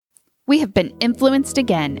We have been influenced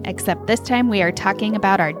again, except this time we are talking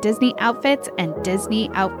about our Disney outfits and Disney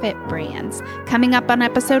outfit brands, coming up on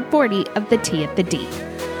episode 40 of The Tea at the D.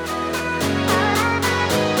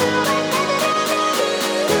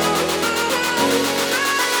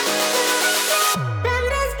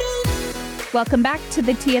 Welcome back to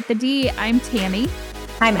The Tea at the D. I'm Tammy.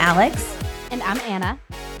 I'm Alex. And I'm Anna.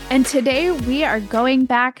 And today we are going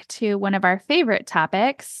back to one of our favorite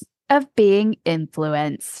topics of being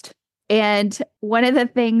influenced. And one of the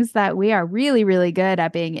things that we are really, really good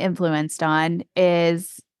at being influenced on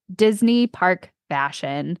is Disney park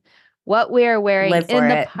fashion. What we are wearing in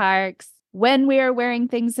the parks, when we are wearing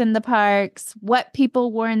things in the parks, what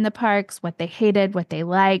people wore in the parks, what they hated, what they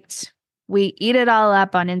liked. We eat it all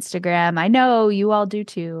up on Instagram. I know you all do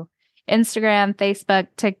too. Instagram, Facebook,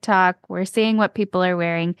 TikTok. We're seeing what people are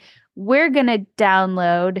wearing. We're going to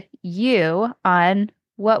download you on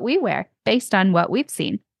what we wear based on what we've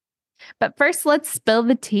seen. But first, let's spill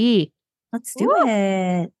the tea. Let's do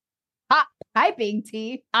it. Hot piping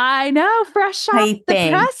tea. I know, fresh off the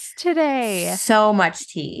press today. So much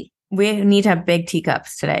tea. We need to have big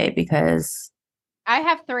teacups today because I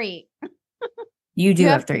have 3. You do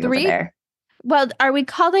have 3 over there. Well, are we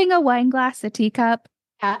calling a wine glass a teacup?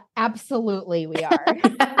 Absolutely, we are.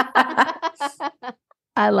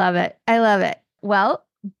 I love it. I love it. Well,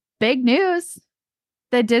 big news.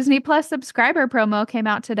 The Disney Plus subscriber promo came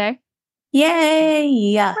out today. Yay.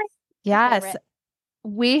 Yes.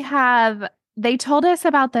 They told us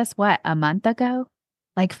about this, a month ago?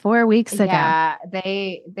 Like 4 weeks ago. Yeah,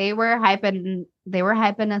 they were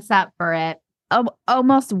hyping us up for it.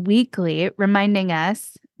 Almost weekly, reminding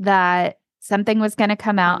us that something was going to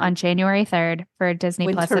come out on January 3rd for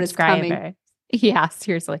Disney Plus subscribers. Yeah,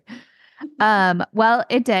 seriously. Well,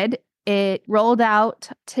 it did. It rolled out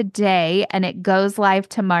today and it goes live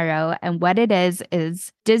tomorrow. And what it is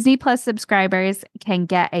Disney Plus subscribers can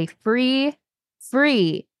get a free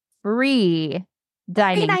dining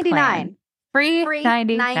plan. Free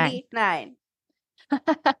 99.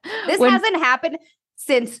 This hasn't happened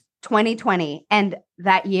since 2020. And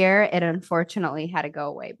that year, it unfortunately had to go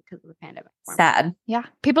away because of the pandemic. Sad. Yeah.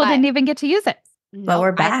 People didn't even get to use it. But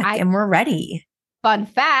we're back and we're ready. Fun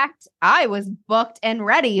fact, I was booked and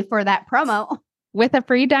ready for that promo. With a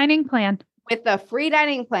free dining plan.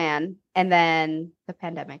 And then the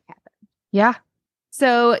pandemic happened. Yeah.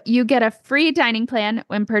 So you get a free dining plan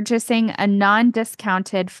when purchasing a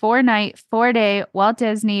non-discounted 4-night, 4-day Walt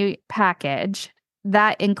Disney package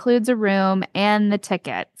that includes a room and the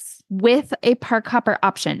tickets with a park hopper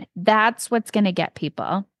option. That's what's going to get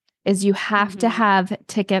people. Is you have to have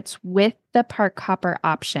tickets with the park hopper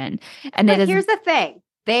option. And here's the thing.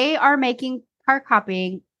 They are making park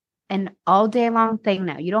hopping an all day long thing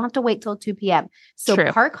now. You don't have to wait till 2 p.m. So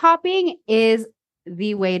True. Park hopping is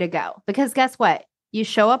the way to go. Because guess what? You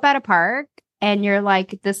show up at a park and you're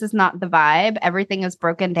like, this is not the vibe. Everything is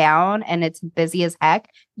broken down and it's busy as heck.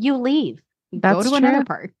 You leave. Go to another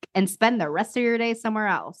park and spend the rest of your day somewhere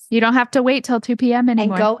else. You don't have to wait till 2 p.m.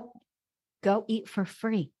 anymore. And go eat for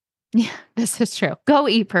free. Yeah, this is true. Go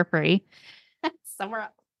eat for free. Somewhere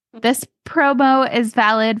else. This promo is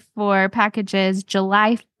valid for packages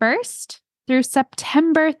July 1st through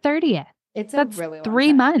September 30th. That's really long 3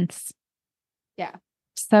 time. months. Yeah.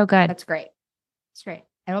 So good. That's great. It's great.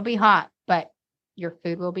 It'll be hot, but your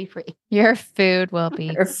food will be free. Your food will be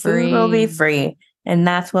Your food will be free. And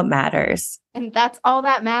that's what matters. And that's all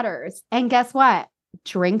that matters. And guess what?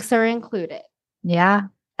 Drinks are included. Yeah.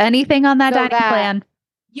 Anything on that dining plan.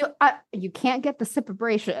 You can't get the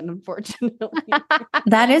sipabration, unfortunately.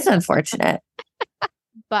 That is unfortunate.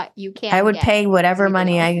 But you can. I would pay whatever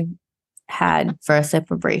money I had for a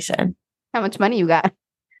sipabration. How much money you got?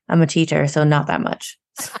 I'm a teacher, so not that much.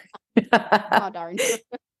 Oh, darn.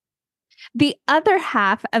 The other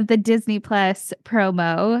half of the Disney Plus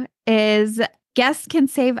promo is guests can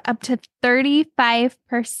save up to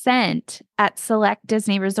 35% at select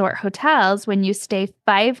Disney Resort hotels when you stay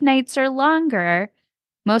 5 nights or longer.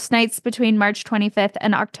 Most nights between March 25th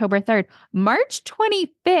and October 3rd. March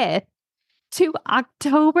 25th to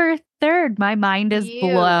October 3rd. My mind is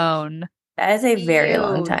blown. That is a very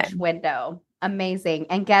long time. Window. Amazing.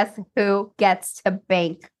 And guess who gets to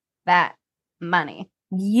bank that money?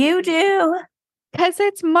 You do. Because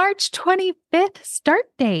it's March 25th start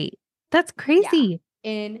date. That's crazy.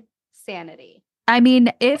 Yeah. Insanity. I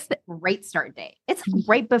mean, Great start date. It's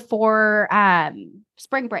right before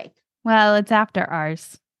spring break. Well, it's after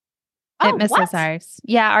ours. It misses ours.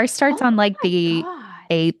 Yeah, ours starts on the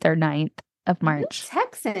 8th or 9th of March. You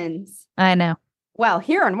Texans. I know. Well,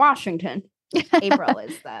 here in Washington, April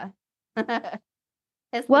is the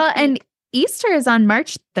Well, and Easter is on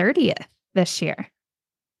March 30th this year.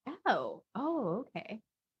 Oh, okay.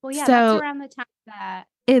 Well, yeah, So that's around the time that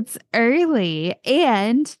it's early,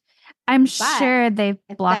 and I'm sure they've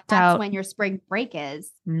blocked that's out. when your spring break is.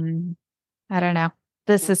 I don't know.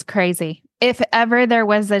 This is crazy. If ever there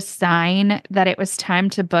was a sign that it was time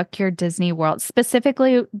to book your Disney World,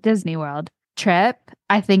 specifically Disney World trip,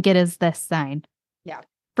 I think it is this sign. Yeah.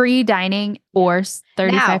 Free dining or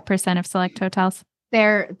 35% of select hotels.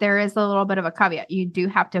 There is a little bit of a caveat. You do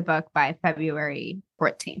have to book by February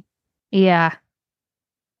 14th. Yeah.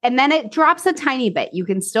 And then it drops a tiny bit. You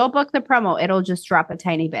can still book the promo. It'll just drop a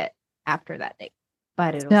tiny bit after that date,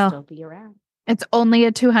 but it'll still be around. It's only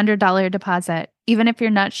a $200 deposit. Even if you're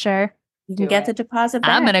not sure, you can get the deposit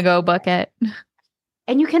back. I'm going to go book it.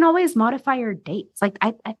 And you can always modify your dates. Like,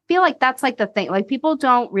 I feel like that's like the thing. Like, people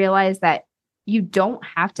don't realize that you don't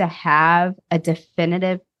have to have a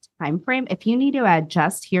definitive time frame. If you need to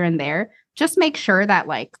adjust here and there, just make sure that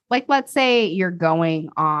like let's say you're going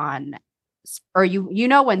on, or you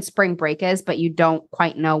know when spring break is, but you don't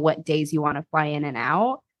quite know what days you want to fly in and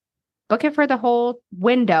out. Book it for the whole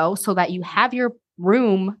window so that you have your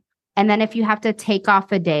room. And then if you have to take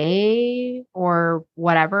off a day or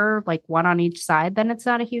whatever, like one on each side, then it's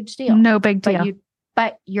not a huge deal. No big deal.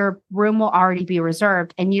 But your room will already be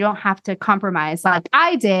reserved and you don't have to compromise like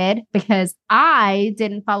I did, because I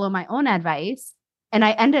didn't follow my own advice and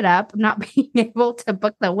I ended up not being able to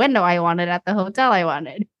book the window I wanted at the hotel I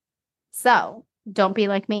wanted. So don't be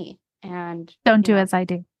like me and don't do as I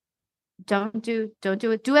do. Don't do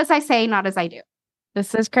it. Do as I say, not as I do.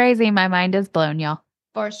 This is crazy. My mind is blown, y'all.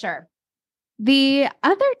 For sure. The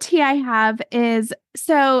other tea I have is,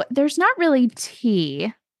 so there's not really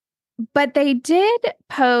tea, but they did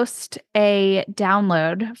post a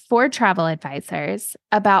download for travel advisors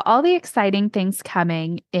about all the exciting things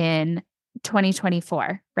coming in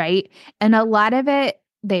 2024, right? And a lot of it,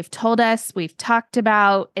 they've told us, we've talked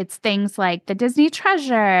about, it's things like the Disney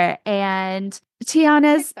Treasure and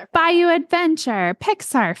Tiana's Bayou Adventure,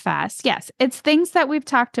 Pixar Fest. Yes, it's things that we've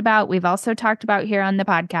talked about. We've also talked about here on the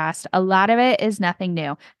podcast. A lot of it is nothing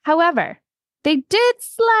new. However, they did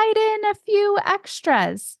slide in a few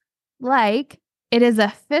extras. Like, it is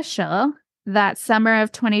official that summer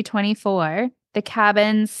of 2024, the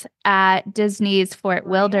cabins at Disney's Fort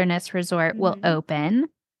Wilderness Resort will open.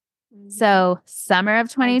 So summer of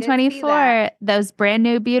 2024, those brand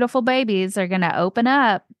new beautiful babies are going to open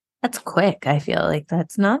up. That's quick. I feel like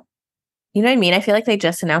that's not, you know what I mean? I feel like they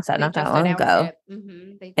just announced that not that long ago.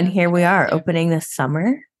 And here we are opening this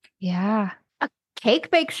summer. Yeah. A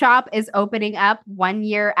cake bake shop is opening up 1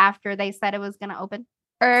 year after they said it was going to open.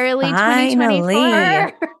 Early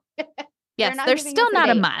 2024. Yes, there's still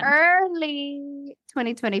not a month. Early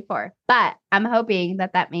 2024. But I'm hoping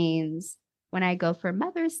that means when I go for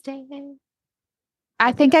Mother's Day.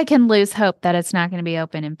 I think I can lose hope that it's not going to be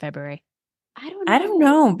open in February. I don't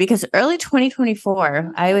know, because early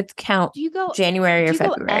 2024, I would count January or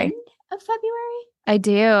February. Go end of February? I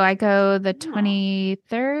do. I go the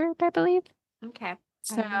 23rd, I believe. Okay.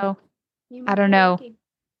 So I don't know.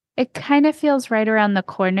 It kind of feels right around the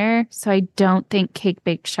corner. So I don't think Cake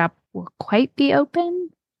Bake Shop will quite be open.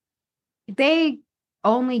 They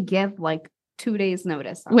only give like 2 days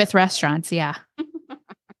notice. With restaurants, yeah.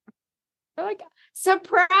 They're like,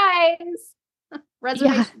 surprise!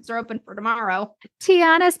 Reservations are open for tomorrow.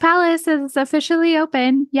 Tiana's Palace is officially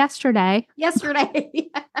open yesterday.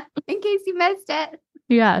 In case you missed it.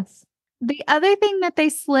 Yes. The other thing that they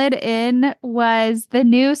slid in was the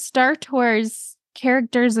new Star Tours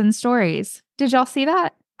characters and stories. Did y'all see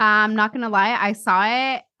that? I'm not going to lie. I saw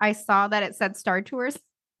it. I saw that it said Star Tours.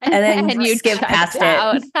 And then you skip past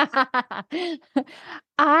it.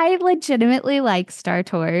 I legitimately like Star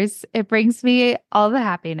Tours. It brings me all the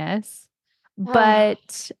happiness.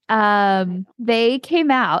 But they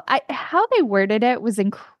came out. How they worded it was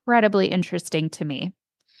incredibly interesting to me.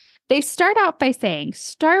 They start out by saying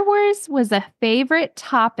Star Wars was a favorite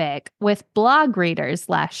topic with blog readers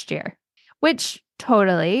last year, which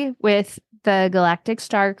totally, with the Galactic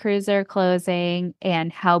Star Cruiser closing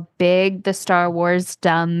and how big the Star Wars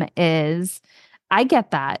dumb is, I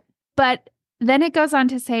get that. But then it goes on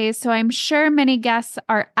to say, so I'm sure many guests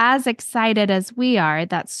are as excited as we are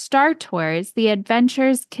that Star Tours, the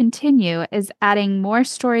adventures continue, is adding more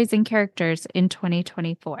stories and characters in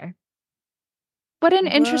 2024. What an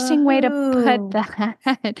interesting way to put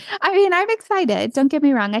that. I mean, I'm excited. Don't get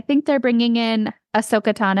me wrong. I think they're bringing in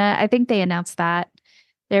Ahsoka Tano. I think they announced that.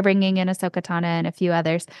 They're bringing in Ahsoka Tano and a few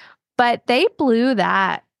others. But they blew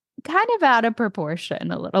that kind of out of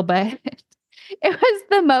proportion a little bit. It was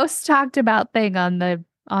the most talked about thing on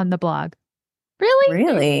the blog. Really?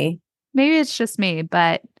 Really? Maybe it's just me,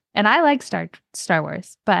 and I like Star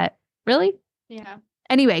Wars, but really? Yeah.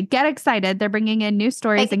 Anyway, get excited. They're bringing in new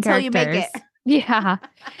stories and characters. You make it. Yeah.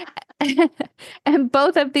 And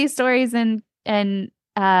both of these stories and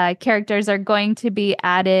characters are going to be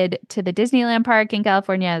added to the Disneyland park in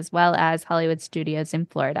California, as well as Hollywood Studios in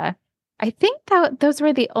Florida. I think that those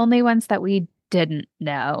were the only ones that we didn't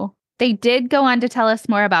know. They did go on to tell us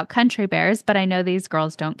more about country bears, but I know these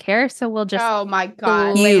girls don't care, so we'll just oh my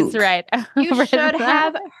god, blaze right. You should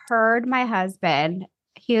have heard my husband.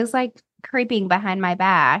 He was like creeping behind my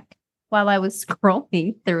back while I was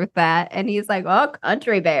scrolling through that, and he's like, "Oh,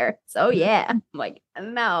 country bear." So yeah, I'm like,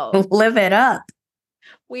 no, live it up.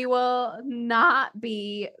 We will not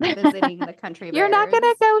be visiting the country bears. You're not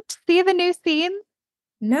gonna go see the new scenes?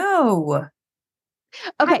 No.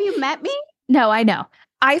 Okay. Have you met me? No, I know.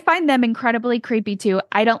 I find them incredibly creepy too.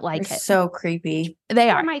 I don't like They're it. So creepy. They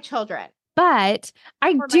For are my children. But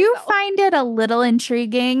I For do myself. find it a little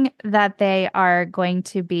intriguing that they are going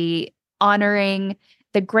to be honoring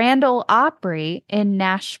the Grand Ole Opry in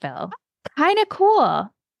Nashville. Kind of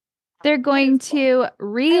cool. They're going to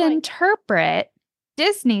reinterpret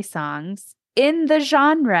Disney songs in the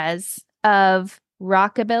genres of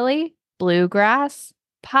rockabilly, bluegrass,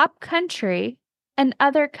 pop country, and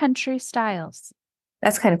other country styles.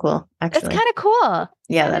 That's kind of cool, actually. It's kind of cool.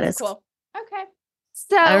 Yeah, that is cool. Okay.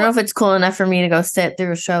 So I don't know if it's cool enough for me to go sit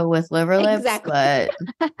through a show with liver lips, but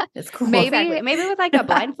it's cool. Maybe with like a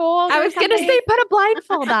blindfold. I was going to say put a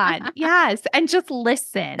blindfold on. Yes. And just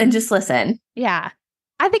listen. Yeah.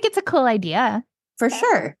 I think it's a cool idea. For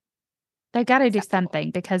sure. They got to do something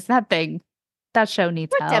because that show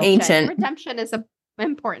needs help. Ancient. Redemption is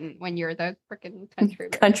important when you're the freaking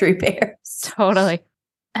country bears. Totally.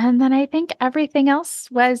 And then I think everything else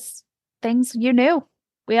was things you knew.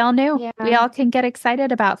 We all knew. Yeah. We all can get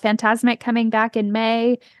excited about Fantasmic coming back in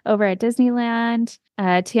May over at Disneyland.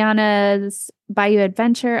 Tiana's Bayou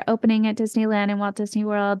Adventure opening at Disneyland and Walt Disney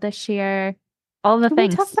World this year. All the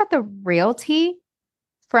things. Can we talk about the realty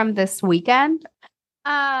from this weekend?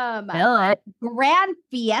 Grand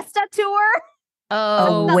Fiesta Tour.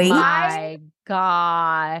 Oh wait. My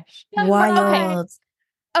gosh. Wild.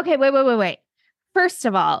 Okay, wait. First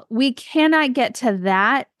of all, we cannot get to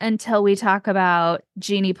that until we talk about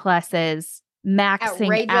Genie Plus's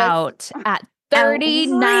maxing out at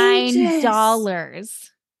 $39.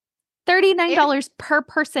 $39 per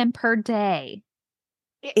person per day.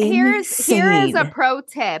 Here is a pro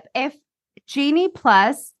tip. If Genie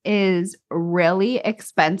Plus is really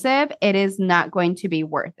expensive, it is not going to be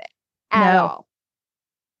worth it at all.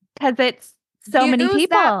 Because it's so many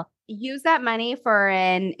people. Use that money for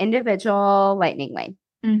an individual lightning lane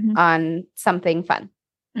on something fun.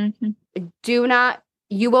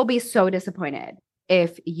 You will be so disappointed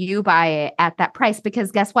if you buy it at that price,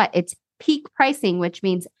 because guess what? It's peak pricing, which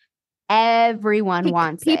means everyone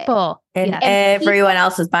wants people. And everyone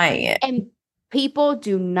else is buying it. And people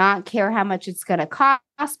do not care how much it's going to cost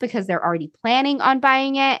because they're already planning on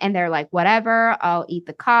buying it. And they're like, whatever, I'll eat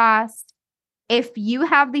the cost. If you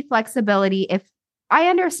have the flexibility, I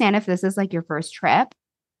understand if this is like your first trip.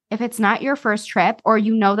 If it's not your first trip, or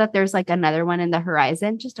you know that there's like another one in the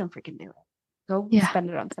horizon, just don't freaking do it. Go spend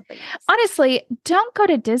it on something else. Honestly, don't go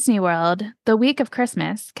to Disney World the week of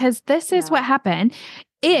Christmas, because this is what happened.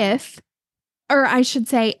 And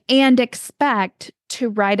expect to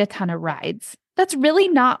ride a ton of rides. That's really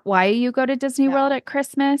not why you go to Disney World at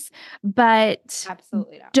Christmas, but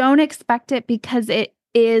absolutely not. Don't expect it, because it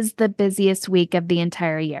is the busiest week of the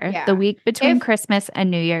entire year. Yeah. The week between Christmas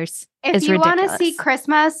and New Year's is ridiculous. If you want to see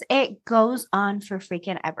Christmas, it goes on for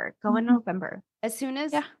freaking ever. Go in November. As soon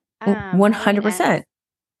as 100%.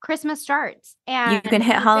 Christmas starts. And you can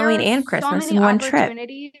hit Halloween and Christmas in one trip.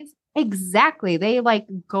 Exactly. They like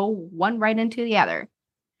go one right into the other.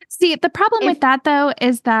 See, the problem with that though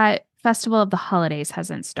is that Festival of the Holidays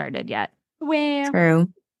hasn't started yet. Well, true.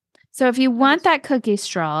 So if you want that cookie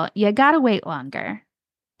stroll, you got to wait longer.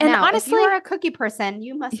 And now, honestly, if you're a cookie person,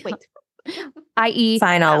 you must wait. I.e.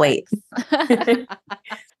 Fine, I'll wait.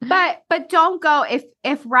 But don't go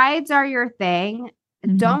if rides are your thing.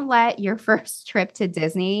 Don't let your first trip to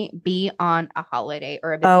Disney be on a holiday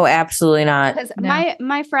or a business. Oh, absolutely not. Because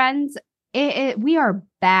my friends, we are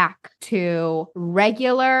back to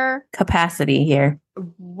regular capacity here.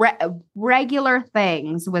 Regular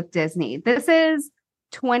things with Disney. This is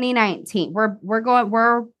 2019.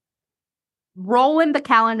 We're rolling the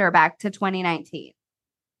calendar back to 2019.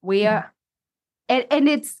 We are, and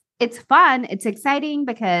it's fun. It's exciting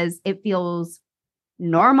because it feels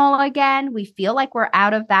normal again. We feel like we're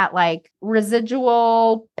out of that like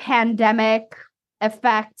residual pandemic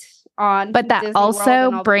effect on. But that Disney World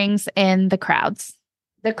also brings in the crowds.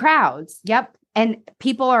 The crowds. Yep. And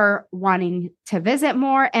people are wanting to visit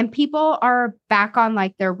more, and people are back on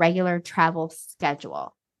like their regular travel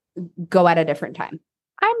schedule. Go at a different time.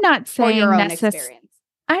 I'm not saying your own experience.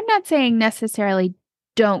 I'm not saying necessarily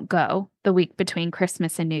don't go the week between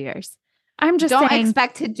Christmas and New Year's. I'm just saying don't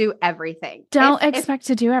expect to do everything. Don't expect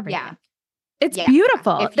to do everything. Yeah. It's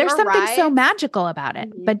beautiful. There's something so magical about it,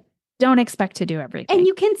 but don't expect to do everything. And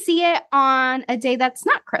you can see it on a day that's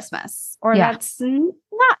not Christmas or that's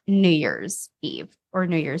not New Year's Eve or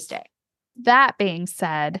New Year's Day. That being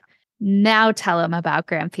said, now tell them about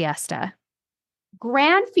Grand Fiesta.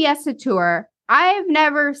 Grand Fiesta Tour. I've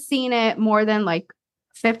never seen it more than like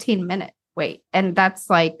 15 minute wait. And that's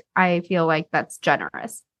like, I feel like that's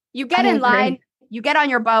generous. You get in line, you get on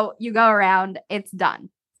your boat, you go around, it's done.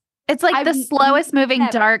 It's like the slowest moving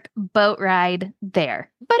dark boat ride there.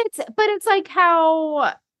 But it's like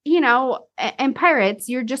how, you know, in Pirates,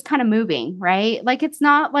 you're just kind of moving, right? Like it's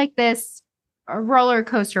not like this roller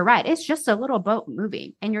coaster ride. It's just a little boat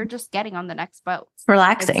moving and you're just getting on the next boat.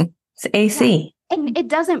 Relaxing. It's AC. Yeah. And it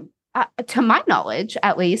doesn't, to my knowledge,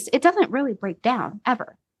 at least, it doesn't really break down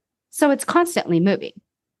ever. So it's constantly moving.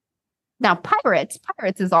 Now, Pirates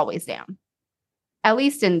is always down. At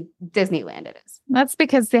least in Disneyland, it is. That's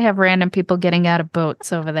because they have random people getting out of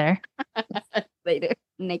boats over there. They do.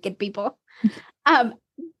 Naked people. But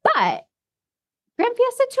Grand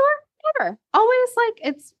Fiesta Tour, never. Always like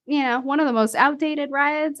it's, you know, one of the most outdated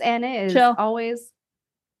rides, and it is always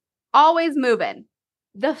moving.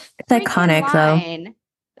 It's iconic line, though.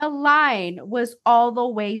 The line was all the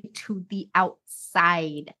way to the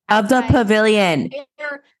outside of the pavilion.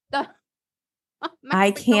 I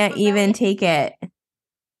can't even take it.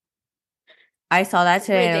 I saw that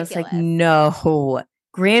today and I was like, no.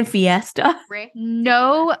 Grand Fiesta.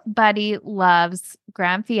 Nobody loves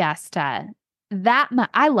Grand Fiesta that much.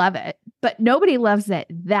 I love it, but nobody loves it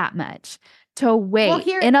that much to wait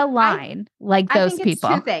in a line like those people.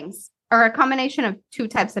 It's two things, or a combination of two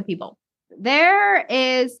types of people. There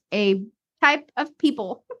is a type of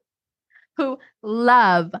people who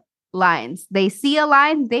love lines. They see a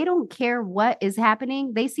line, they don't care what is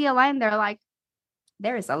happening. They see a line, they're like,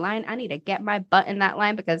 there is a line. I need to get my butt in that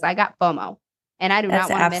line because I got FOMO. And I do not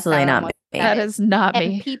want to miss out on what that is not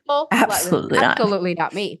me. And people absolutely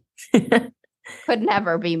not me. Could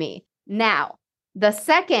never be me. Now, the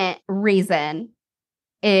second reason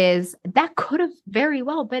is that could have very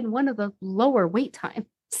well been one of the lower wait times.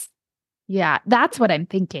 Yeah, that's what I'm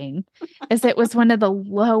thinking. Is it was one of the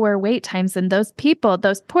lower wait times, and those people,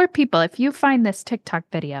 those poor people, if you find this TikTok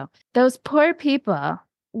video, those poor people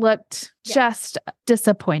looked just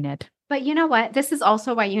disappointed. But you know what? This is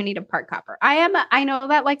also why you need a park hopper. I know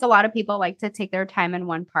that like a lot of people like to take their time in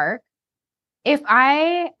one park. If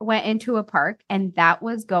I went into a park and that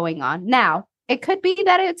was going on, now it could be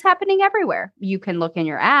that it's happening everywhere. You can look in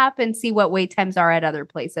your app and see what wait times are at other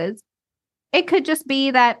places. It could just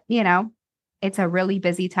be that, you know, it's a really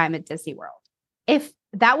busy time at Disney World. If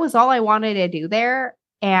that was all I wanted to do there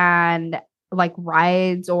and like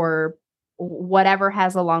rides or whatever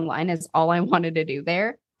has a long line is all I wanted to do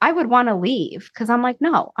there, I would want to leave because I'm like,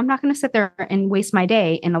 no, I'm not going to sit there and waste my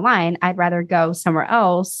day in a line. I'd rather go somewhere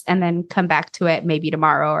else and then come back to it maybe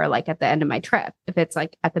tomorrow or like at the end of my trip if it's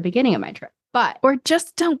like at the beginning of my trip. Or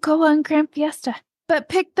just don't go on Grand Fiesta. But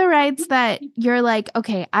pick the rides that you're like,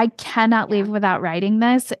 okay, I cannot leave without riding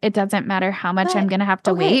this. It doesn't matter how much I'm going to have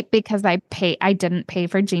to wait because I didn't pay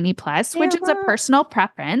for Genie Plus, which is a personal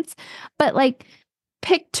preference. But like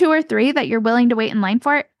pick 2 or 3 that you're willing to wait in line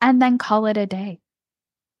for and then call it a day.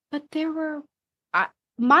 But there were,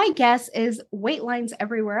 my guess is wait lines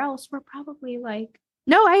everywhere else were probably like.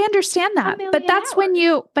 No, I understand that. But that's when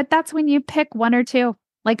you pick 1 or 2.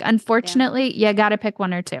 Like, unfortunately, you got to pick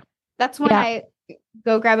 1 or 2. That's when I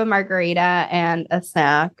go grab a margarita and a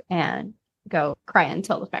snack and go cry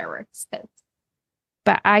until the fireworks hit.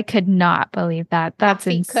 But I could not believe that. That's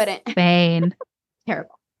insane.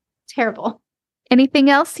 Terrible. Anything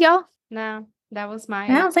else, y'all? No, that was my.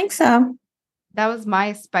 I don't think so. That was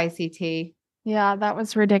my spicy tea. Yeah, that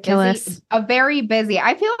was ridiculous. Very busy.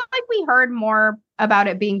 I feel like we heard more about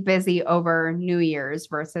it being busy over New Year's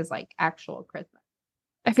versus like actual Christmas.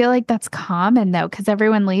 I feel like that's common though, because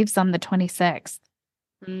everyone leaves on the 26th.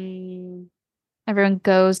 Everyone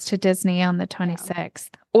goes to Disney on the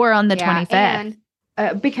 26th or on the 25th.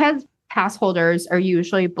 And because pass holders are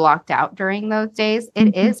usually blocked out during those days,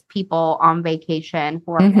 it is people on vacation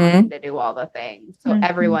who are wanting to do all the things. So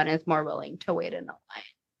everyone is more willing to wait in the line.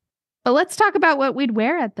 But let's talk about what we'd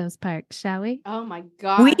wear at those parks, shall we? Oh my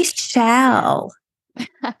God. We shall.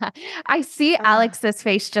 I see Alex's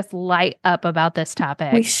face just light up about this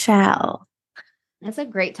topic. We shall. That's a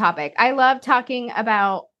great topic. I love talking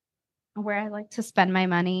about where I like to spend my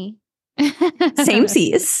money. Same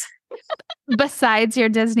seas. Besides your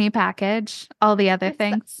Disney package, all the other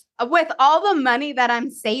things. With all the money that I'm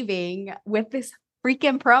saving with this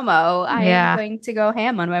freaking promo, I am going to go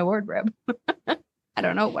ham on my wardrobe. I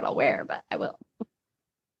don't know what I'll wear, but I will.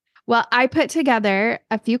 Well, I put together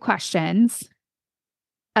a few questions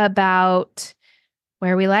about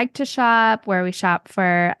where we like to shop, where we shop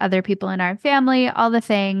for other people in our family, all the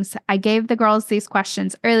things. I gave the girls these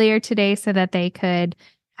questions earlier today so that they could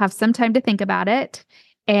have some time to think about it.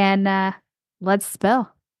 And let's spill.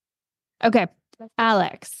 Okay,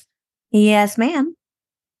 Alex. Yes, ma'am.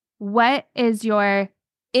 What is your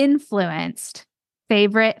influenced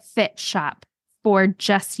favorite fit shop for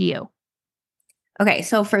just you? Okay,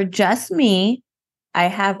 so for just me, I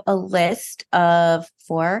have a list of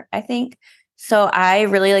 4, I think. So I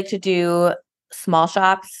really like to do small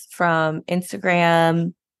shops from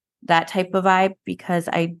Instagram, that type of vibe, because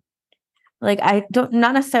I don't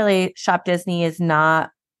not necessarily shop Disney is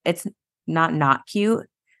not, it's not cute,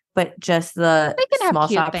 but just the small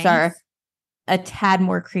shops things. Are a tad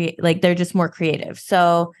more creative. Like they're just more creative.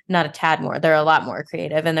 So not a tad more, they're a lot more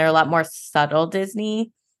creative and they're a lot more subtle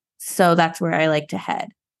Disney. So that's where I like to head.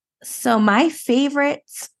 So my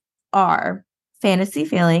favorites are Fantasy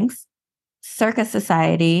Feelings, Circus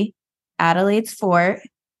Society, Adelaide's Fort,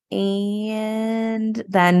 and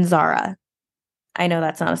then Zara. I know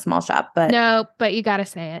that's not a small shop, but no, but you got to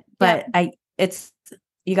say it. But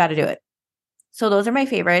you got to do it. So those are my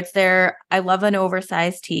favorites. I love an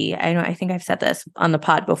oversized tee. I think I've said this on the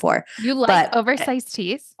pod before. You like oversized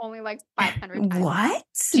tees? Only like 500 times. What?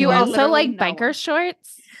 Do you also like biker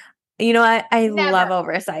shorts? You know what? I love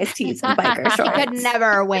oversized tees and biker shorts. I could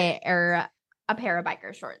never wear a pair of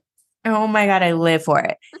biker shorts. Oh my God, I live for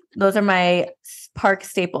it. Those are my park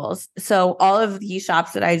staples. So all of these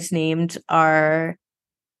shops that I just named are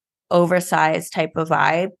oversized type of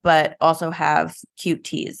vibe, but also have cute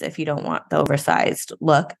tees if you don't want the oversized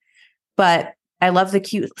look. But I love the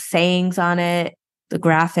cute sayings on it, the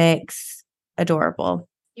graphics, adorable.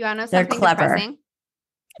 You want to know They're something clever. Depressing?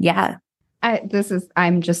 Yeah.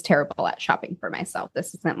 I'm just terrible at shopping for myself.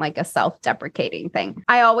 This isn't like a self-deprecating thing.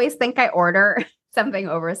 I always think I order something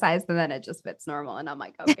oversized and then it just fits normal. And I'm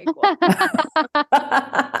like, okay, cool.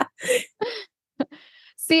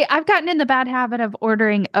 See, I've gotten in the bad habit of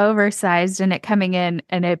ordering oversized and it coming in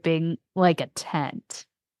and it being like a tent.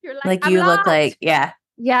 You're like you look like, yeah.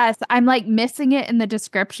 Yes. I'm like missing it in the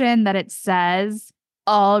description that it says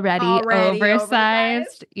already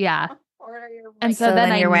oversized. Yeah. And so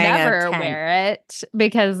then I never wear it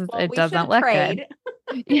because it doesn't look good.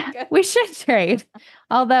 Yeah, we should trade.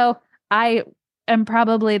 Although I am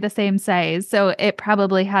probably the same size, so it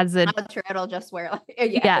probably has a. I'm sure it'll just wear.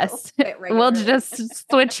 Yes, we'll just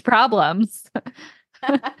switch problems.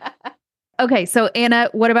 Okay, so Anna,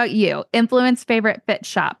 what about you? Influence favorite fit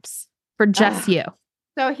shops for just you.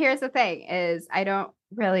 So here's the thing: is I don't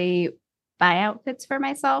really buy outfits for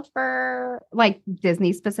myself for like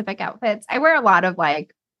Disney specific outfits. I wear a lot of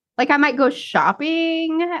like I might go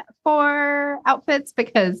shopping for outfits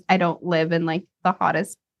because I don't live in like the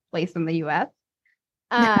hottest place in the US.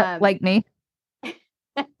 Like me.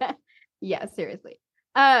 Yeah, seriously.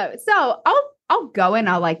 So I'll go and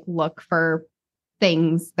I'll like look for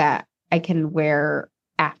things that I can wear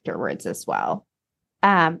afterwards as well.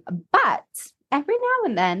 But every now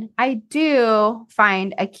and then I do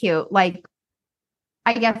find a cute, like,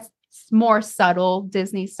 I guess more subtle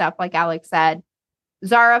Disney stuff, like Alex said.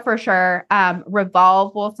 Zara for sure.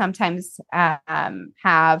 Revolve will sometimes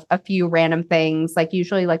have a few random things, like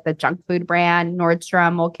usually like the junk food brand.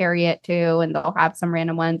 Nordstrom will carry it too, and they'll have some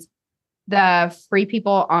random ones. The Free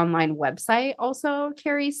People online website also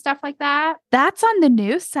carries stuff like that. That's on the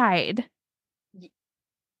new side.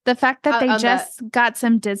 The fact that they just got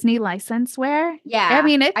some Disney license wear. Yeah. I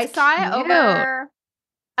mean, I saw it over.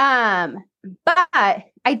 But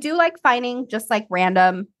I do like finding just like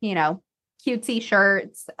random, cutesy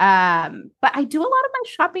shirts. But I do a lot of my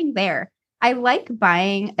shopping there. I like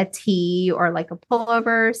buying a tee or like a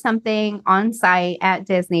pullover or something on site at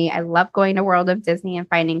Disney. I love going to World of Disney and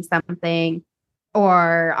finding something,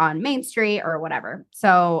 or on Main Street or whatever.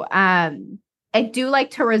 So I do like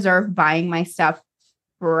to reserve buying my stuff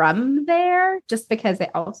from there just because it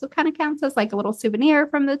also kind of counts as like a little souvenir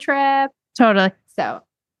from the trip. Totally. So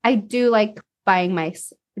I do like buying my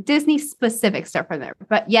Disney specific stuff from there.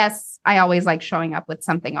 But yes, I always like showing up with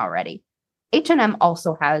something already. H&M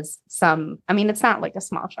also has some, I mean, it's not like a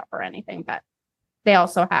small shop or anything, but they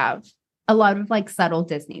also have a lot of like subtle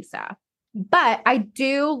Disney stuff. But I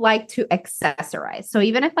do like to accessorize. So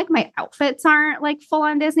even if like my outfits aren't like full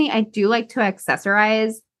on Disney, I do like to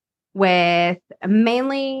accessorize with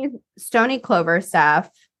mainly Stony Clover stuff.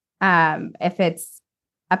 If it's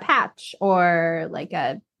a patch or like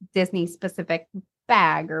a Disney specific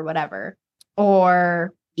bag or whatever,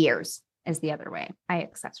 or ears is the other way I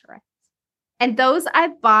accessorize. And those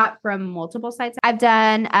I've bought from multiple sites. I've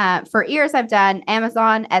done for ears, I've done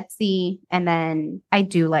Amazon, Etsy, and then I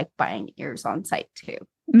do like buying ears on site too.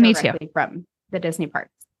 Me too. From the Disney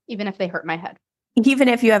parks, even if they hurt my head. Even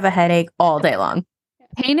if you have a headache all day long.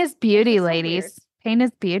 Pain is beauty, so ladies. weird. Pain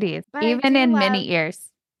is beauty, But I even do in love- mini ears.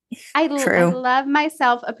 I True. love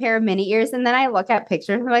myself a pair of mini ears, and then I look at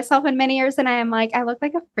pictures of myself in mini ears, and I am like, I look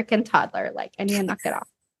like a freaking toddler. Like, I need to knock it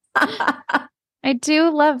off. I do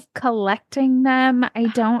love collecting them. I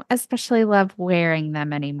don't especially love wearing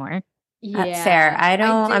them anymore. That's fair. I'm do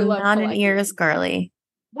not an love ears collecting them. girly.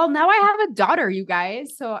 Well, now I have a daughter, you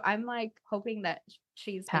guys, so I'm like hoping that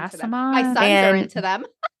she's Pass into them them. My on. sons are And- into them.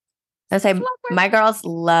 I say Love wearing my girls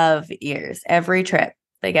love ears. Every trip,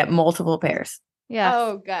 they get multiple pairs. Yeah.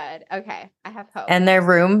 Oh, good. Okay, I have hope. And their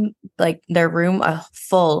room,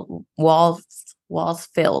 full walls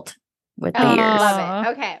filled with the Oh, ears. love Aw. it.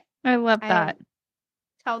 Okay, I love I- that.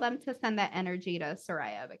 tell them to send that energy to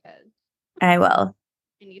Soraya because I will.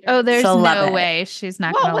 I need her Oh, to- there's She'll love no it. way she's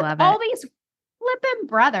not well, gonna with love all it. these flippin'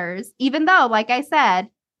 brothers, even though, like I said,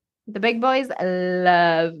 the big boys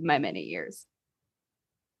love my mini ears.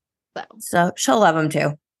 So she'll love them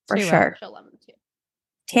too, for She will. sure. She'll love them too.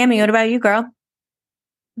 Tammy, what about you, girl?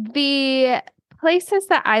 The places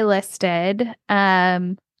that I listed,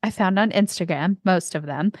 I found on Instagram, most of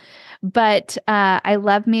them, but I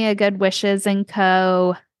love me a Good Wishes and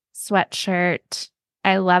Co. sweatshirt.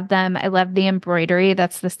 I love them. I love the embroidery.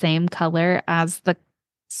 That's the same color as the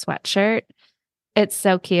sweatshirt. It's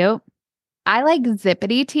so cute. I like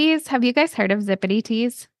Zippity tees. Have you guys heard of Zippity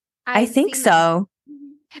tees? I I've think seen so. them.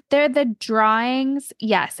 They're the drawings,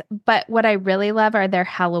 yes, but what I really love are their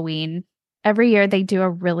Halloween. Every year they do a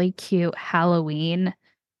really cute Halloween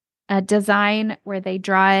design where they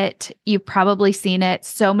draw it. You've probably seen it.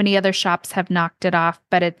 So many other shops have knocked it off,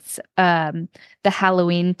 but it's the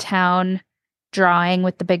Halloween town drawing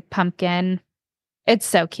with the big pumpkin. It's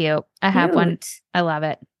so cute. I have one. Cute. I love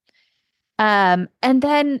it. And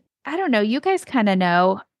then I don't know, you guys kind of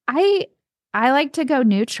know. I like to go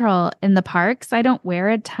neutral in the parks. I don't wear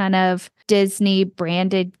a ton of Disney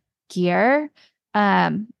branded gear.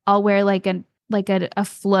 I'll wear like a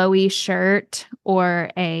flowy shirt or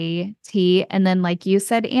a tee, and then like you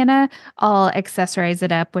said, Anna, I'll accessorize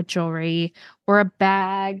it up with jewelry or a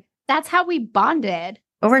bag. That's how we bonded.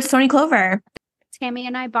 Over Stony Clover. Tammy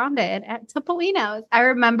and I bonded at Topolino's. I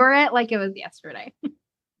remember it like it was yesterday.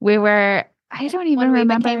 We were. I don't even when we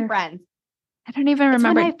remember. became friends. I don't even That's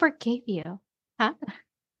remember. when I forgave you. Huh?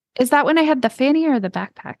 Is that when I had the fanny or the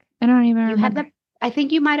backpack? I don't even You remember. had the. I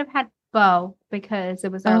think you might have had both because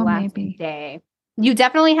it was our Oh, last maybe. day. You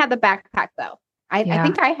definitely had the backpack though. I Yeah.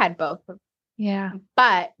 think I had both, Yeah,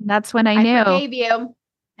 but that's when I I knew. forgave you.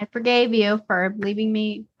 I forgave you for leaving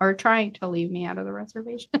me or trying to leave me out of the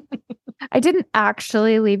reservation. I didn't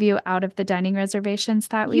actually leave you out of the dining reservations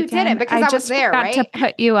that You weekend. didn't, because I was just there, forgot to right?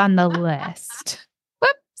 put you on the list.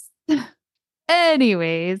 Whoops.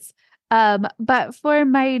 Anyways, but for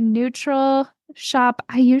my neutral shop,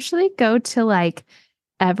 I usually go to like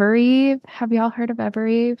Evereve. Have y'all heard of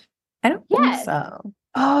Evereve? I don't Yes. think so.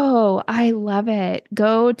 Oh, I love it.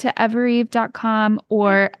 Go to evereve.com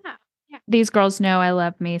or Yeah. these girls know I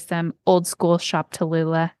love me some old school Shop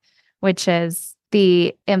Tallulah, which is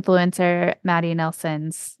the influencer Maddie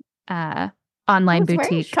Nelson's online I was wearing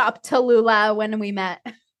boutique. Shop Tallulah when we met.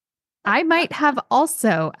 I might have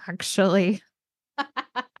also actually.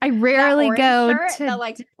 I That rarely orange go shirt, to. the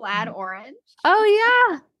like plaid orange.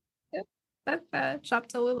 Oh That's a Shop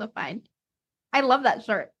Tallulah find. I love that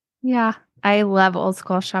shirt. yeah, I love old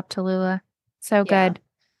school Shop Tallulah. So Yeah. good.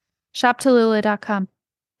 ShopTallulah.com.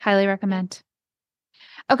 Highly recommend.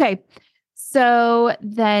 Okay, so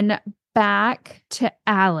then back to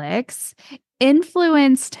Alex.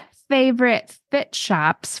 Influenced favorite fit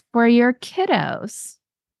shops for your kiddos.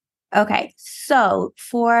 Okay. So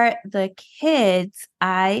for the kids,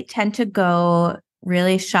 I tend to go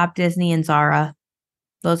really Shop Disney and Zara.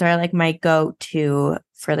 Those are like my go-to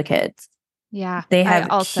for the kids. Yeah, They I have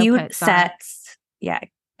also cute put Zara. sets. Yeah.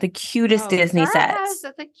 The cutest Oh, Disney Zara sets.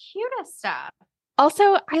 has the cutest stuff.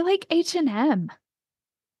 Also, I like H&M.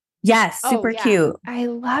 Yes, Oh, super yeah. cute. I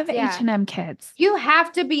love Yeah. H&M kids. You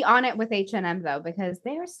have to be on it with H&M though, because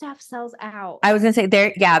their stuff sells out. I was gonna say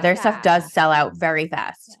their stuff Yeah. does sell out very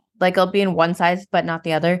fast. Like I'll be in one size but not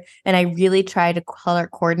the other. And I really try to color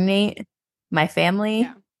coordinate my family.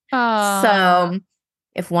 Yeah. So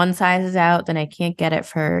if one size is out, then I can't get it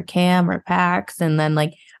for Cam or Pax. And then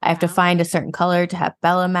like I have to find a certain color to have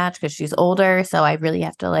Bella match because she's older. So I really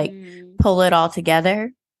have to like pull it all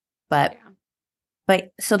together. But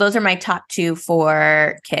so those are my top two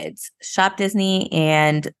for kids: Shop Disney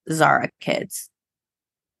and Zara Kids.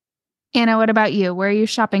 Anna, what about you? Where are you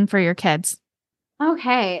shopping for your kids?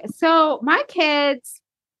 Okay. So my kids,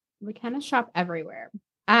 we kind of shop everywhere.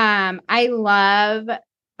 I love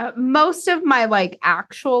most of my like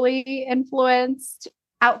actually influenced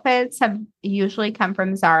outfits have usually come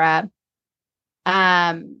from Zara.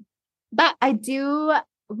 But I do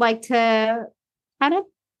like to kind of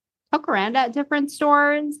poke around at different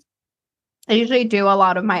stores. I usually do a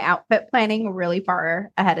lot of my outfit planning really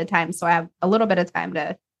far ahead of time, so I have a little bit of time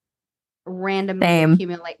to randomly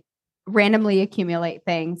accumulate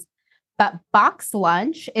things. But Box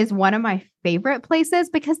Lunch is one of my favorite places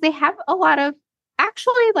because they have a lot of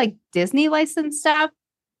actually like Disney licensed stuff,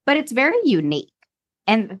 but it's very unique.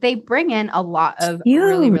 And they bring in a lot of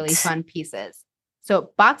really, really fun pieces.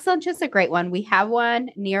 So Box Lunch is a great one. We have one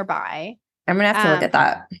nearby. I'm going to have to look at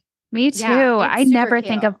that. Me too. Yeah, I never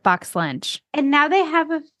think of Box Lunch. And now they have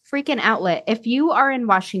a freaking outlet. If you are in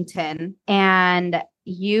Washington and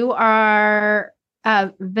you are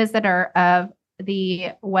a visitor of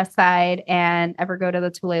the West Side and ever go to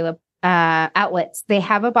the Tulalip outlets, they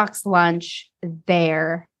have a Box Lunch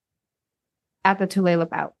there at the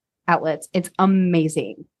Tulalip outlets. It's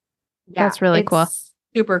amazing. Yeah, that's really cool.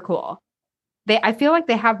 Super cool. I feel like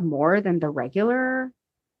they have more than the regular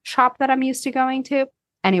shop that I'm used to going to.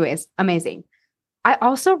 Anyways, amazing. I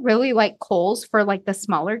also really like Kohl's for like the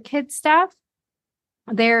smaller kid stuff.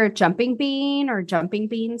 Their Jumping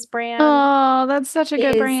Beans brand. Oh, that's such a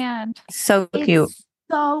good brand. So cute. It's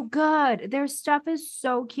so good. Their stuff is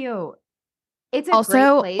so cute. It's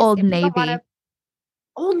also great place. Old Navy.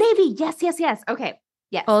 Old Navy. Yes. Okay.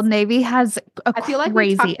 Yes. Old Navy has a I feel like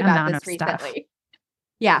crazy we talked about amount this of recently. stuff.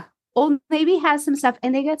 Yeah. Old Navy has some stuff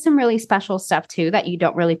and they get some really special stuff too that you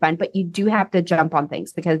don't really find, but you do have to jump on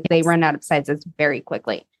things because they run out of sizes very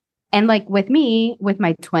quickly. And like with me, with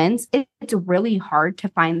my twins, it's really hard to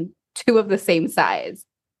find two of the same size.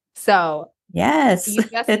 So yes,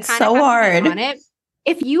 it's so hard. On it.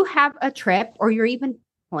 If you have a trip or you're even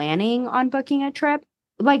planning on booking a trip,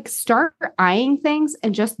 like start eyeing things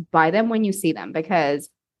and just buy them when you see them, because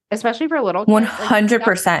especially for little kids,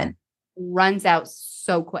 100% runs out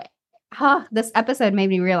so quick. This episode made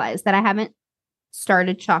me realize that I haven't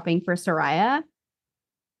started shopping for Soraya.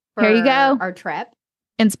 Here you go. Our trip.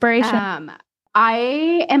 Inspiration.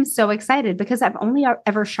 I am so excited because I've only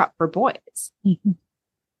ever shopped for boys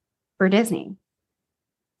for Disney.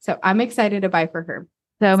 So I'm excited to buy for her.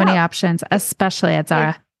 So many options, especially at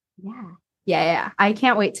Zara. Yeah. I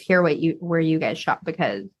can't wait to hear where you guys shop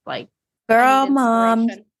because like girl mom.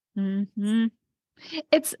 Mm-hmm.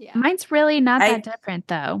 Mine's really not that different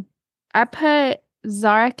though. I put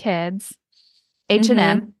Zara Kids,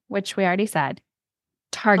 H&M, which we already said,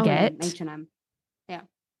 Target, H&M,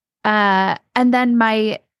 yeah. And then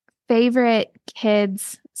my favorite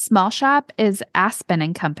kids small shop is Aspen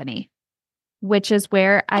and Company, which is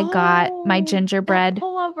where I got my gingerbread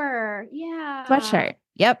pullover, sweatshirt.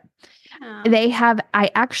 Yep.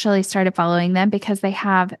 I actually started following them because they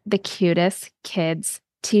have the cutest kids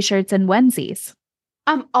t-shirts and onesies.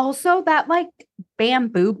 Also that like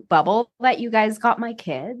bamboo bubble that you guys got my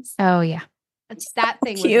kids. Oh yeah. That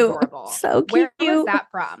thing was adorable. So cute. Where was that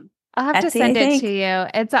from? I'll have to send it to you.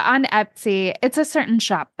 It's on Etsy. It's a certain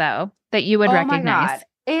shop though that you would recognize. My God.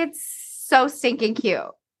 It's so stinking cute.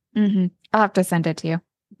 Mm-hmm. I'll have to send it to you.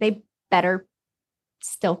 They better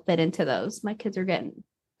still fit into those. My kids are getting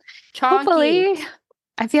chonky. Hopefully.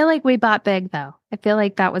 I feel like we bought big though. I feel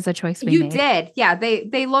like that was a choice we made. You did. Yeah.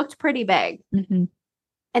 They looked pretty big. Mm-hmm.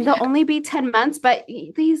 And they'll only be 10 months, but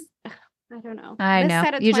these, I don't know. I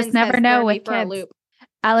know. You just never know with kids.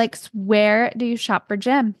 Alex, where do you shop for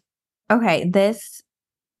Jim? Okay, this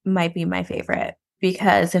might be my favorite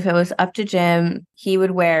because if it was up to Jim, he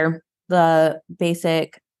would wear the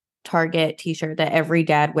basic Target t-shirt that every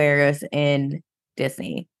dad wears in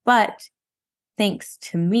Disney. But thanks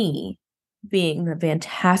to me being the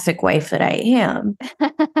fantastic wife that I am.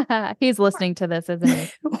 He's listening to this, isn't he?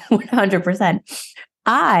 100%.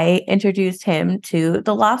 I introduced him to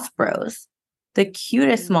the Lost Bros, the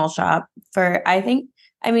cutest small shop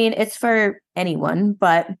it's for anyone,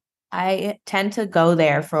 but I tend to go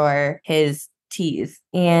there for his tees.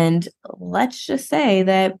 And let's just say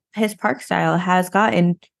that his park style has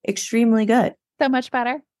gotten extremely good. So much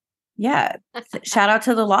better. Yeah. Shout out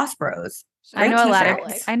to the Lost Bros. I Great know a lot of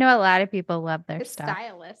t-shirts. I know a lot of people love their Good stuff.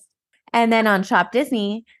 stylist. And then on Shop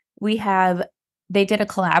Disney, they did a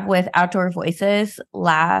collab with Outdoor Voices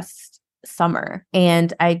last summer.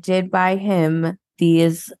 And I did buy him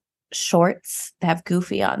these shorts that have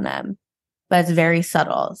Goofy on them, but it's very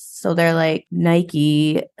subtle. So they're like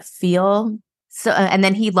Nike feel. So, and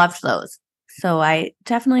then he loved those. So I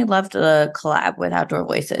definitely loved the collab with Outdoor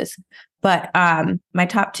Voices. But my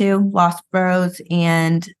top two, Lost Bros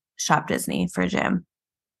and Shop Disney for Jim.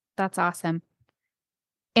 That's awesome.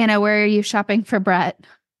 Anna, where are you shopping for Brett?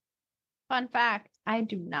 Fun fact, I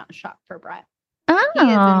do not shop for Brett. He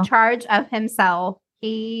is in charge of himself.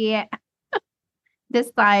 He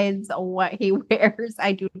decides what he wears.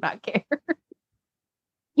 I do not care.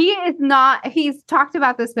 He's talked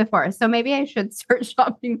about this before, so maybe I should start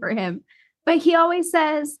shopping for him. But he always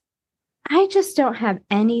says, I just don't have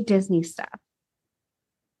any Disney stuff.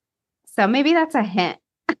 So maybe that's a hint.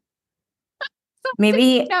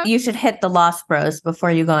 Maybe you should hit the Lost Bros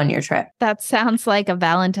before you go on your trip. That sounds like a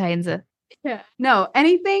Valentine's. Yeah. No,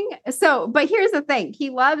 anything. So, but here's the thing.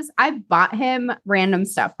 I bought him random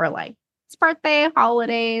stuff for like his birthday,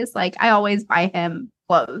 holidays. Like I always buy him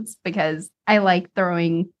clothes because I like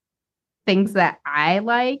throwing things that I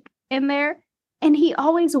like in there. And he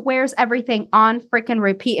always wears everything on freaking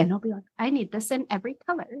repeat. And he'll be like, I need this in every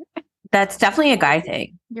color. That's definitely a guy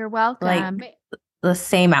thing. You're welcome. Like the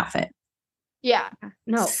same outfit. Yeah.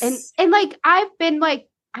 No. And like I've been like,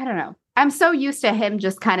 I don't know. I'm so used to him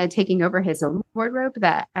just kind of taking over his own wardrobe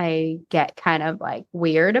that I get kind of like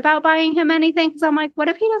weird about buying him anything. Because I'm like, what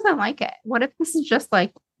if he doesn't like it? What if this is just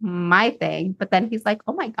like my thing? But then he's like,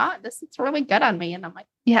 oh my God, this is really good on me. And I'm like,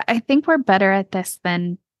 yeah, I think we're better at this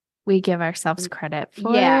than we give ourselves credit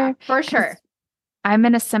for. Yeah, for sure. I'm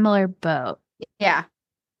in a similar boat. Yeah.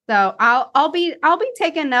 So I'll be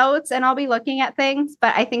taking notes and I'll be looking at things,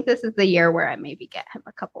 but I think this is the year where I maybe get him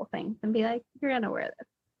a couple things and be like, you're gonna wear this.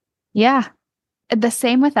 Yeah. The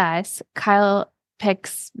same with us. Kyle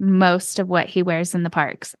picks most of what he wears in the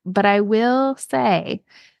parks. But I will say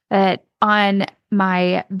that on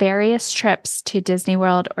my various trips to Disney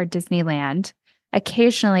World or Disneyland,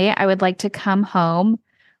 occasionally I would like to come home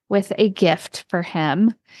with a gift for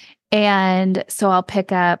him. And so I'll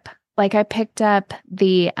pick up, like I picked up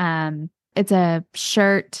it's a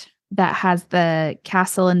shirt that has the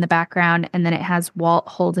castle in the background, and then it has Walt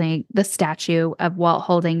holding the statue of Walt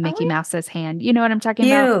holding Mickey Mouse's hand. You know what I'm talking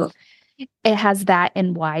about? It has that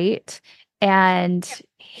in white, and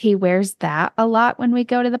he wears that a lot when we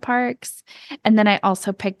go to the parks. And then I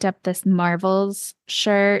also picked up this Marvel's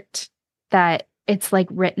shirt that it's like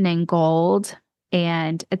written in gold,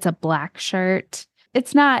 and it's a black shirt.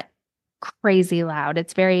 It's not crazy loud.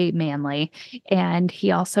 It's very manly. And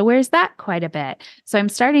he also wears that quite a bit. So I'm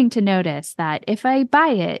starting to notice that if I buy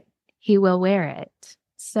it, he will wear it.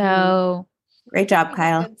 So great job,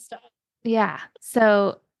 Kyle. Yeah.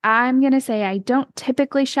 So I'm going to say I don't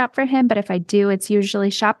typically shop for him, but if I do, it's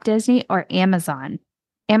usually Shop Disney or Amazon.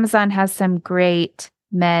 Amazon has some great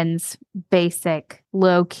men's basic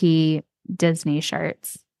low-key Disney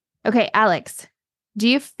shirts. Okay, Alex, do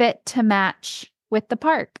you fit to match with the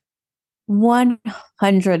park?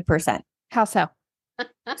 100%. How so?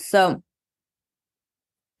 So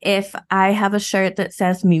if I have a shirt that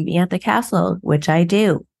says meet me at the castle, which I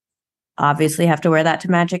do, obviously have to wear that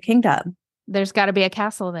to Magic Kingdom. There's got to be a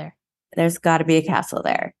castle there. There's got to be a castle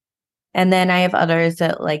there. And then I have others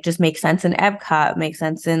that like just make sense in Epcot, make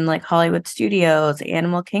sense in like Hollywood Studios,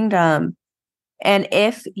 Animal Kingdom. And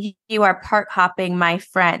if you are park hopping, my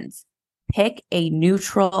friends, pick a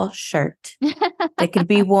neutral shirt that could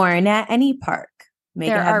be worn at any park.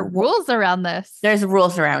 There are rules around this. There's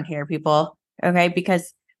rules around here, people. Okay.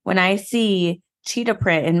 Because when I see cheetah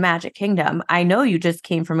print in Magic Kingdom, I know you just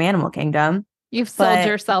came from Animal Kingdom. You've sold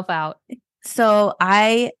yourself out. So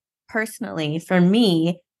I personally, for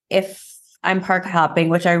me, if I'm park hopping,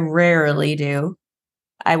 which I rarely do,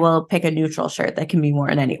 I will pick a neutral shirt that can be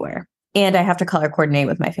worn anywhere. And I have to color coordinate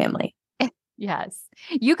with my family. Yes.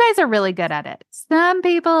 You guys are really good at it. Some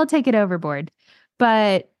people take it overboard,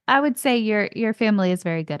 but I would say your family is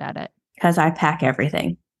very good at it. Because I pack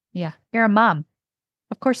everything. Yeah. You're a mom.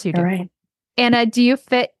 Of course you do. All right. Anna, do you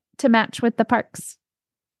fit to match with the parks?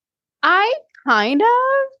 I kind of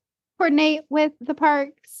coordinate with the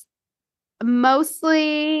parks.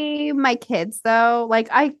 Mostly my kids, though. Like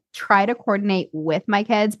I try to coordinate with my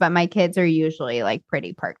kids, but my kids are usually like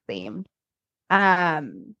pretty park themed.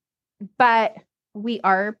 But we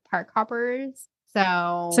are park hoppers.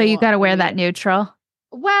 So you got to wear that neutral.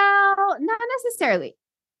 Well, not necessarily.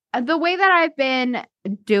 The way that I've been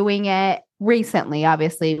doing it recently,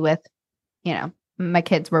 obviously, with, my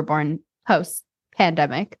kids were born post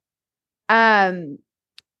pandemic.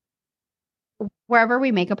 Wherever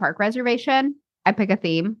we make a park reservation, I pick a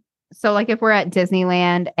theme. So like if we're at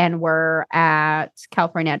Disneyland and we're at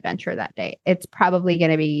California Adventure that day, it's probably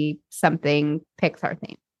going to be something Pixar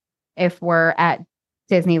themed. If we're at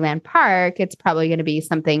Disneyland Park, it's probably going to be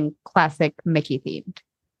something classic Mickey themed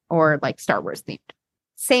or like Star Wars themed.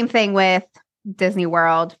 Same thing with Disney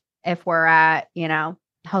World. If we're at,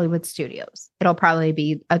 Hollywood Studios, it'll probably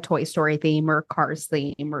be a Toy Story theme or Cars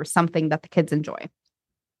theme or something that the kids enjoy.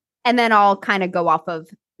 And then I'll kind of go off of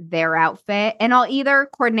their outfit and I'll either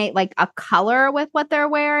coordinate like a color with what they're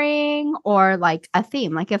wearing or like a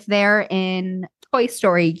theme. Like if they're in Toy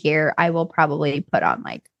Story gear, I will probably put on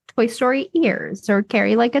like Toy Story ears or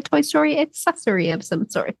carry like a Toy Story accessory of some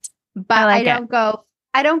sort. But I don't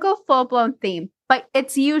go full blown theme, but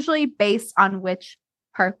it's usually based on which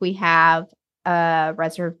park we have a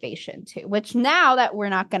reservation to, which now that we're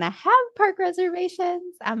not going to have park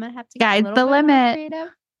reservations, I'm going to have to guide the limit.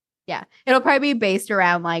 Yeah. It'll probably be based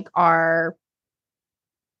around like our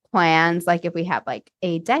plans. Like if we have like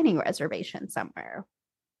a dining reservation somewhere.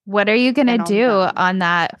 What are you going to do on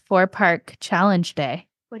that 4-park challenge day?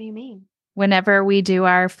 What do you mean? Whenever we do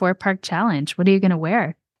our 4-park challenge, what are you going to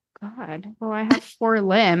wear? God. Well, I have 4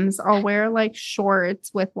 limbs. I'll wear like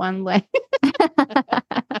shorts with one leg.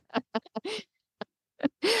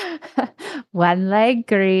 One leg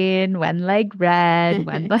green, one leg red,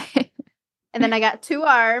 one leg. And then I got 2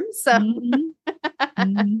 arms. So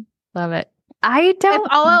Love it. I don't.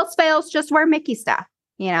 If all else fails, just wear Mickey stuff,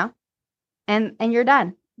 and you're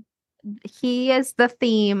done. He is the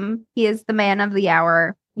theme. He is the man of the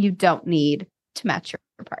hour. You don't need to match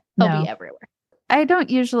your park. He'll be everywhere. I don't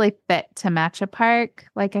usually fit to match a park.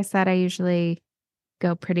 Like I said, I usually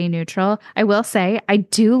go pretty neutral. I will say I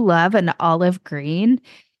do love an olive green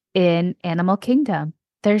in Animal Kingdom.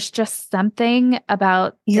 There's just something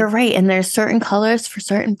about... You're right. And there's certain colors for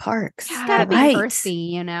certain parks. It's got to be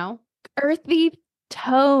earthy, Earthy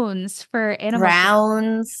tones for Animal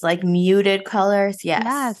Browns, like muted colors.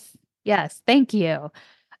 Yes. Yes. Thank you.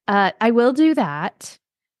 I will do that.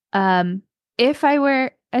 If I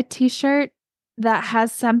wear a t-shirt that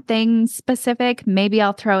has something specific, maybe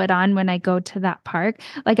I'll throw it on when I go to that park.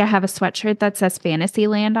 Like I have a sweatshirt that says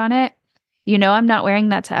Fantasyland on it. I'm not wearing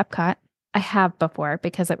that to Epcot. I have before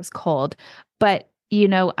because it was cold, but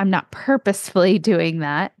I'm not purposefully doing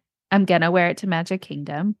that. I'm going to wear it to Magic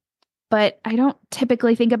Kingdom, but I don't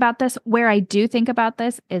typically think about this. Where I do think about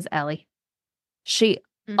this is Ellie. She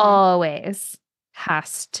always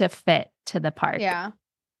has to fit to the park. Yeah.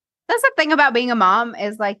 That's the thing about being a mom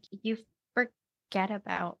is like you forget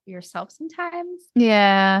about yourself sometimes.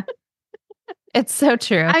 Yeah. It's so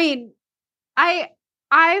true. I mean, I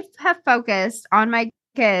have focused on my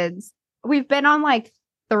kids. We've been on like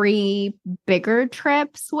 3 bigger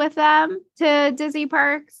trips with them to Disney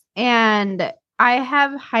parks, and I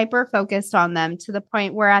have hyper focused on them to the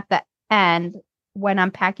point where at the end, when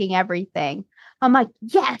I'm packing everything, I'm like,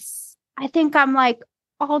 yes, I think I'm like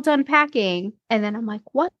all done packing. And then I'm like,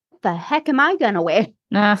 what the heck am I going to wear?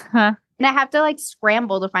 Uh-huh. And I have to like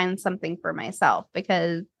scramble to find something for myself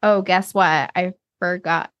because, guess what? I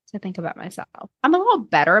forgot to think about myself. I'm a little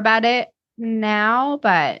better about it now,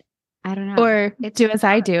 but I don't know. Or do as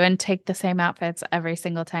I do and take the same outfits every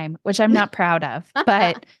single time, which I'm not proud of,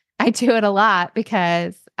 but I do it a lot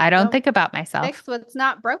because I don't think about myself. Fix what's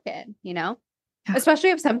not broken, Especially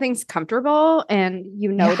if something's comfortable and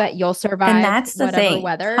that you'll survive. And that's the thing.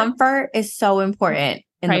 Weather. Comfort is so important.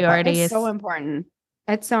 Priority is so important.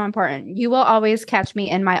 It's so important. You will always catch me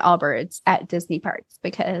in my Allbirds at Disney parks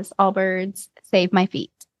because Allbirds save my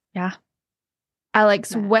feet. Yeah.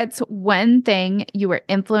 Alex, what's one thing you were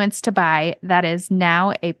influenced to buy that is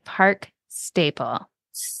now a park staple?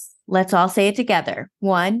 Let's all say it together.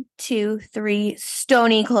 1, 2, 3.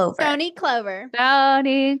 Stony Clover. Stony Clover.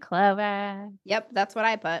 Stony Clover. Yep, that's what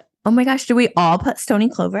I put. Oh my gosh, do we all put Stony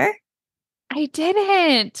Clover? I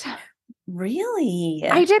didn't. Really?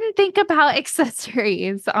 I didn't think about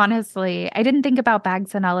accessories, honestly. I didn't think about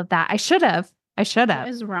bags and all of that. I should have. What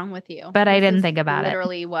is wrong with you? But I didn't think about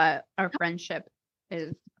literally what our friendship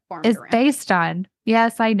is formed is around. Based on.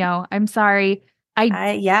 Yes, I know. I'm sorry.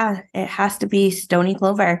 It has to be Stony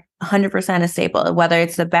Clover. 100% a staple. Whether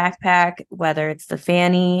it's the backpack, whether it's the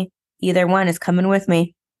fanny, either one is coming with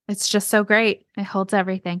me. It's just so great. It holds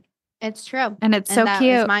everything. It's true. And it's so that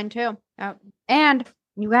cute. Is mine too. Oh. And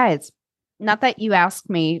you guys, not that you asked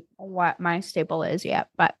me what my staple is yet,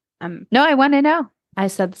 but no, I want to know. I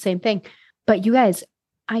said the same thing. But you guys,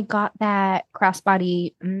 I got that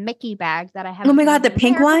crossbody Mickey bag that I have. Oh my God, the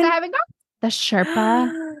pink one? The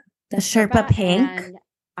Sherpa. The Sherpa pink. And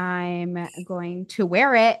I'm going to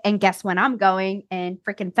wear it. And guess when I'm going? In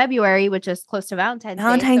freaking February, which is close to Valentine's Day.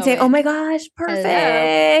 Valentine's Day. Oh my gosh.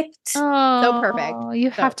 Perfect. Oh, perfect. You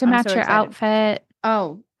have to match your outfit.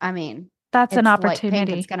 Oh, I mean, that's an it's opportunity. Like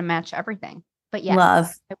pink. It's going to match everything. But yeah, love.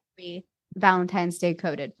 It will be Valentine's Day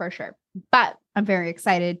coded for sure. But I'm very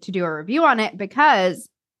excited to do a review on it because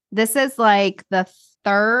this is like the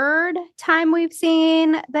third time we've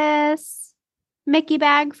seen this Mickey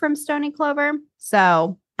bag from Stoney Clover.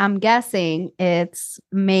 So I'm guessing it's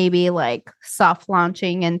maybe like soft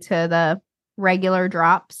launching into the regular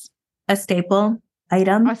drops. A staple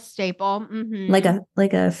item. A staple. Mm-hmm.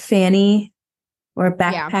 Like a fanny or a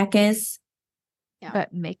backpack is. Yeah.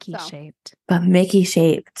 But Mickey shaped. But Mickey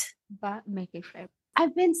shaped.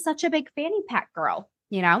 I've been such a big fanny pack girl,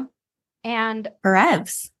 you know? And for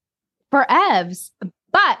Evs.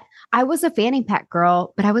 But I was a fanny pack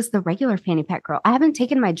girl, but I was the regular fanny pack girl. I haven't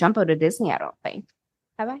taken my Jumbo to Disney, I don't think.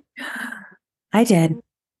 Have I? I did.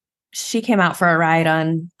 She came out for a ride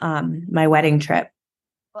on my wedding trip.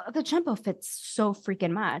 Well, the Jumbo fits so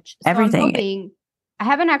freaking much. So Everything. I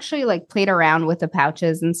haven't actually like played around with the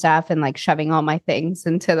pouches and stuff and like shoving all my things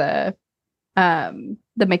into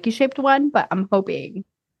the Mickey shaped one, but I'm hoping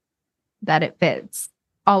that it fits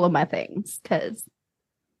all of my things because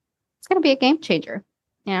it's going to be a game changer.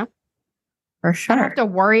 Yeah. For sure. I don't have to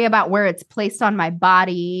worry about where it's placed on my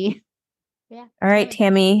body. Yeah. All right,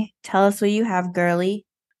 Tammy, tell us what you have, girly.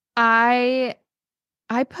 I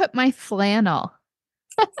put my flannel.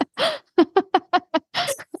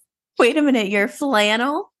 Wait a minute, your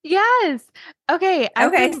flannel? Yes. Okay.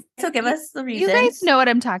 So give us the reasons. You guys know what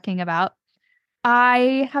I'm talking about.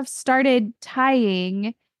 I have started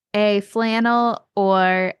tying a flannel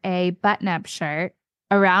or a button-up shirt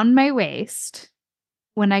around my waist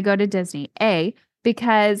when I go to Disney.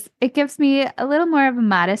 Because it gives me a little more of a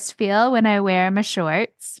modest feel when I wear my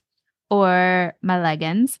shorts or my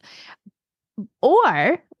leggings.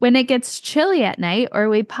 Or when it gets chilly at night or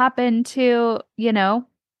we pop into,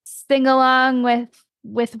 sing along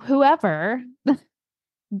with whoever,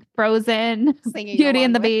 Frozen, Beauty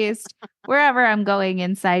and the Beast, wherever I'm going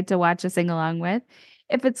inside to watch a sing along with.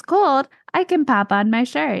 If it's cold, I can pop on my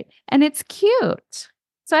shirt and it's cute.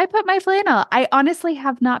 So I put my flannel. I honestly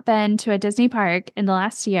have not been to a Disney park in the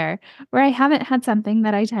last year where I haven't had something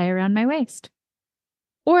that I tie around my waist.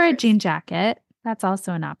 Or a jean jacket. That's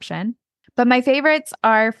also an option. But my favorites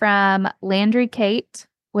are from Landry Kate,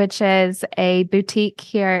 which is a boutique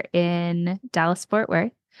here in Dallas-Fort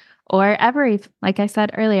Worth, or Evereve, like I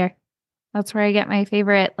said earlier. That's where I get my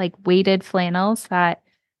favorite weighted flannels that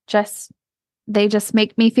they just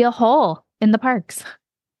make me feel whole in the parks.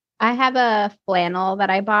 I have a flannel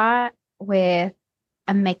that I bought with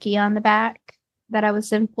a Mickey on the back that I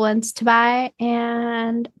was influenced to buy,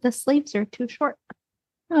 and the sleeves are too short.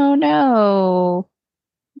 Oh, no.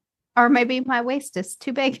 Or maybe my waist is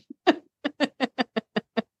too big. But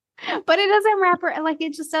it doesn't wrap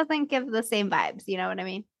it just doesn't give the same vibes. You know what I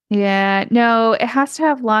mean? Yeah, no, it has to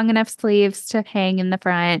have long enough sleeves to hang in the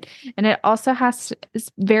front. And it also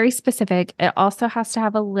it's very specific. It also has to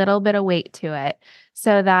have a little bit of weight to it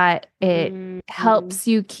so that it helps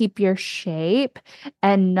you keep your shape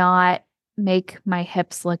and not make my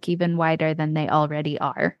hips look even wider than they already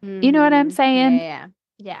are. You know what I'm saying?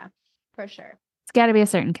 Yeah, for sure. It's got to be a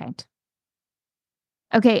certain kind.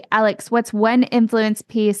 Okay, Alex, what's one influence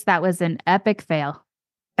piece that was an epic fail?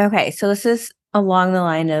 Okay, so this is along the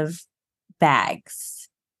line of bags.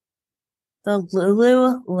 The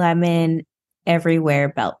Lululemon Everywhere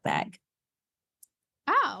belt bag.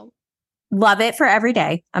 Oh. Love it for every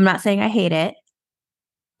day. I'm not saying I hate it.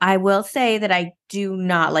 I will say that I do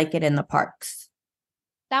not like it in the parks.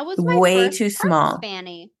 That was my way first too small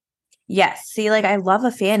fanny. Yes. See, I love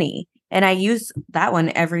a fanny and I use that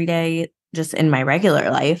one every day just in my regular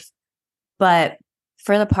life. But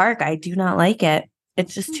for the park, I do not like it.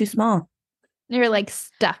 It's just too small. You're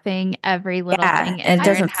stuffing every little thing and it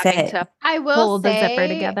doesn't fit. To I will hold say, the zipper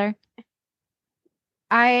together.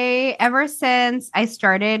 Ever since I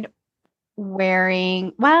started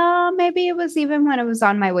wearing, well, maybe it was even when it was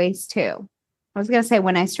on my waist too. I was going to say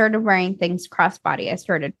when I started wearing things crossbody, I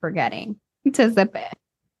started forgetting to zip it.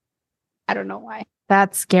 I don't know why.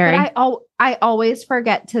 That's scary. But I always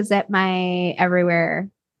forget to zip my Everywhere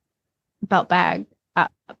belt bag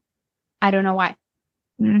up. I don't know why.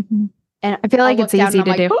 Mm-hmm. And I feel like it's easy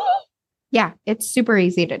to do. Yeah, it's super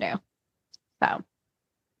easy to do. So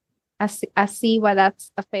I see why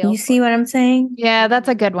that's a fail. You see what I'm saying? Yeah, that's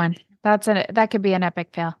a good one. That could be an epic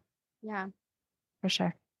fail. Yeah, for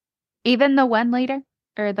sure. Even the 1 liter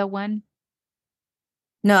or the one.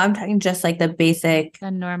 No, I'm talking just like the basic.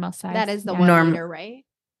 The normal size. That is the Yeah. 1 Norm- liter, right?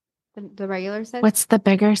 The regular size? What's the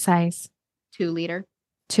bigger size? 2 liter.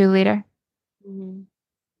 2 liter?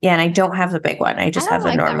 Yeah, and I don't have the big one. I just I have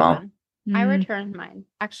don't the like that normal. one. I Mm, returned mine.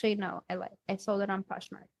 Actually, no, I sold it on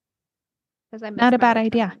Poshmark. Because I missed Not a my bad return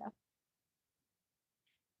idea. window.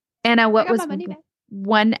 Anna, I what got was my money back.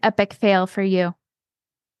 one epic fail for you?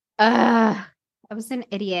 I was an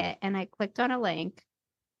idiot and I clicked on a link.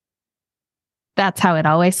 That's how it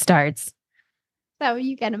always starts. So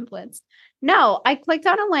you get influenced. No, I clicked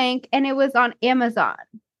on a link and it was on Amazon.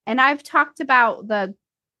 And I've talked about the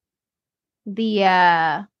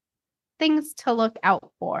things to look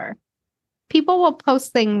out for. People will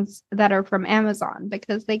post things that are from Amazon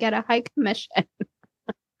because they get a high commission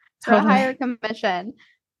for a Totally. higher commission.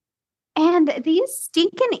 And these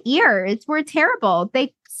stinking ears were terrible.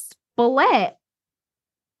 They split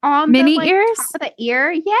on Mini the ears? top of the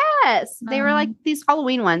ear. Yes. They were like these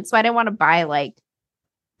Halloween ones. So I didn't want to buy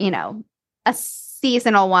a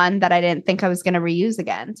seasonal one that I didn't think I was going to reuse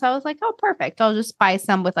again. So I was like, oh, perfect. I'll just buy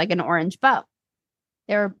some with like an orange bow.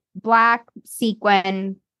 They were black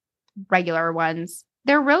sequin, regular ones.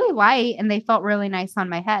 They're really light and they felt really nice on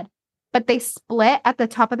my head. But they split at the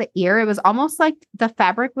top of the ear. It was almost like the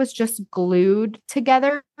fabric was just glued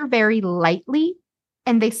together very lightly.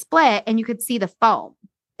 And they split and you could see the foam.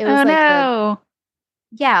 It was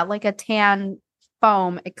like a tan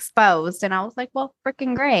foam exposed. And I was like, well,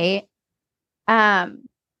 freaking great.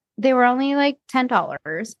 They were only like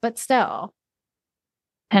 $10, but still.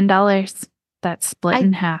 $10. That's split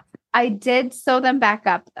in half. I did sew them back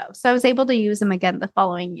up though. So I was able to use them again the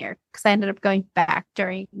following year because I ended up going back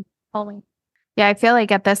during Halloween. Yeah, I feel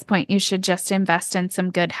like at this point you should just invest in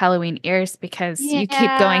some good Halloween ears because you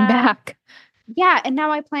keep going back. Yeah, and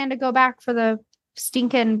now I plan to go back for the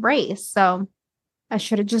stinking brace. So I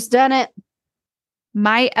should have just done it.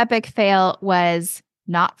 My epic fail was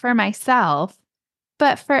not for myself,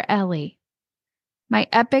 but for Ellie. My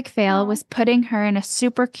epic fail was putting her in a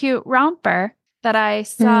super cute romper that I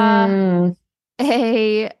saw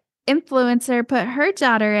a influencer put her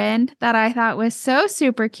daughter in that I thought was so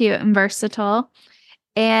super cute and versatile.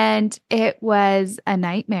 And it was a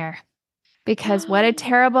nightmare because what a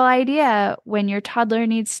terrible idea when your toddler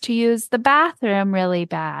needs to use the bathroom really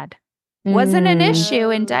bad. Wasn't an issue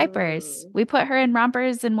in diapers. We put her in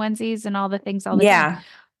rompers and onesies and all the things all the time.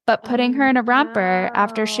 But putting her in a romper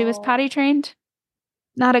after she was potty trained,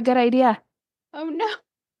 not a good idea. Oh, no.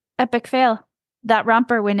 Epic fail. That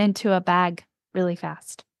romper went into a bag really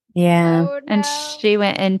fast. Yeah. Oh, no. And she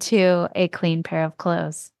went into a clean pair of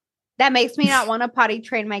clothes. That makes me not want to potty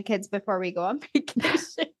train my kids before we go on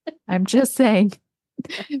vacation. I'm just saying.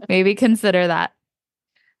 Maybe consider that.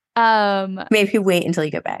 Maybe wait until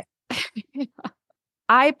you get back.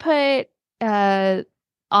 I put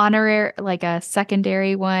honorary, like a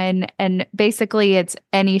secondary one, and basically it's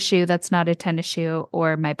any shoe that's not a tennis shoe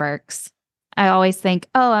or my Birks. I always think,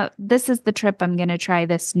 oh, this is the trip I'm going to try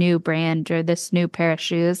this new brand or this new pair of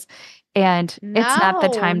shoes, and it's not the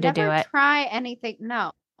time to do it. Try anything.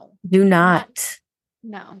 No. Do not.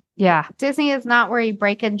 No. Yeah. Disney is not where you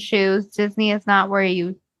break in shoes. Disney is not where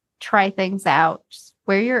you try things out. Just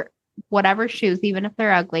wear your whatever shoes, even if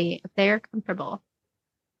they're ugly, if they are comfortable,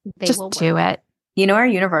 they Just will do work. it. You know our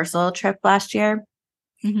Universal trip last year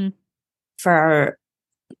Mm-hmm. for our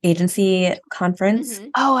agency conference? Mhm.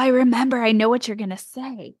 Oh, I remember. I know what you're going to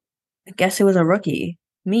say. I guess it was a rookie,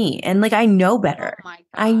 me. And like, I know better. Oh my God.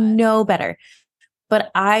 I know better. But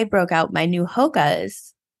I broke out my new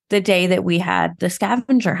Hokas the day that we had the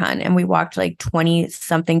scavenger hunt and we walked like 20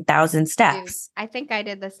 something thousand steps. Dude, I think I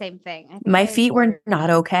did the same thing. I think My I feet were ordered- not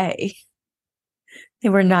okay. They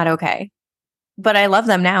were not okay. But I love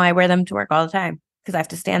them now. I wear them to work all the time because I have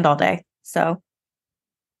to stand all day. So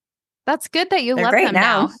That's good that you They're love great them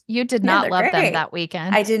now. now. You did Yeah, not they're love them great. that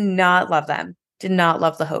weekend. I did not love them. Did not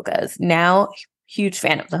love the Hokas. Now, huge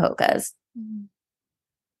fan of the Hokas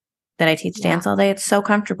that I teach dance all day. It's so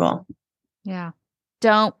comfortable. Yeah.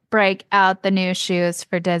 Don't break out the new shoes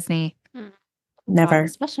for Disney. Never.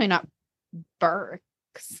 Especially not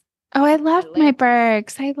Birks. Oh, I love Really? my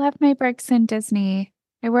Birks. I love my Birks in Disney.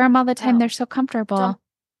 I wear them all the time. Oh. They're so comfortable.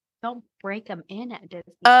 Don't break them in at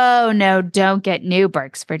Disney. Oh, no. Don't get new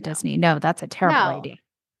Birks for No. Disney. No, that's a terrible No. idea.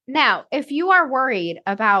 Now, if you are worried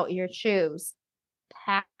about your shoes,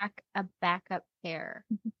 pack a backup pair.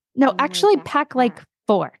 No, in your actually pack like backpack.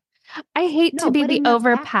 4. I hate to be put the in your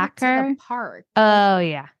backpack to overpacker. the park. Oh,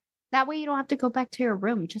 yeah. That way you don't have to go back to your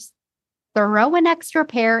room. Just throw an extra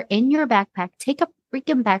pair in your backpack. Take a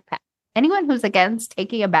freaking backpack. Anyone who's against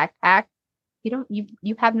taking a backpack, you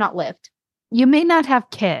have not lived. You may not have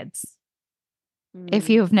kids. if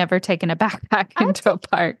you've never taken a backpack into a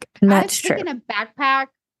park. That's I've true. taken a backpack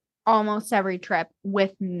almost every trip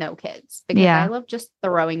with no kids because Yeah. I love just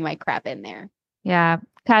throwing my crap in there. Yeah.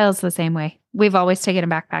 Kyle's the same way. We've always taken a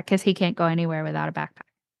backpack because he can't go anywhere without a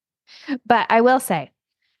backpack. But I will say,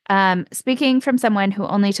 speaking from someone who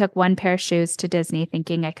only took one pair of shoes to Disney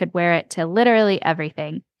thinking I could wear it to literally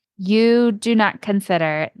everything, you do not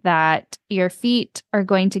consider that your feet are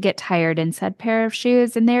going to get tired in said pair of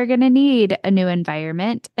shoes and they're going to need a new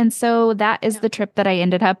environment. And so that is Yeah. the trip that I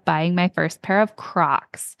ended up buying my first pair of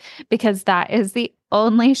Crocs because that is the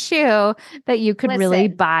only shoe that you could really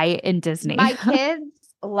Listen, buy in Disney. My kids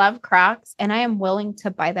love Crocs, and I am willing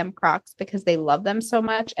to buy them Crocs because they love them so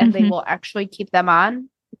much and they Mhm. will actually keep them on.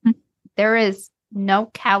 Mhm. There is no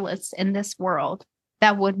callus in this world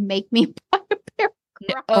that would make me buy a pair of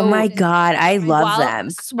Crocs. Oh my God, I love them.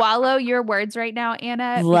 Swallow your words right now,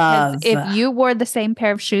 Anna. Love. Because if you wore the same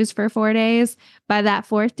pair of shoes for 4 days, by that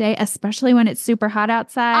fourth day, especially when it's super hot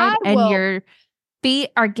outside I and will your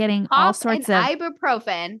feet are getting all Pop sorts an of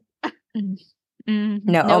ibuprofen.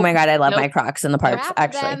 No, oh my God, I love my Crocs in the parks, Wrap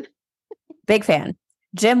actually. them. Big fan.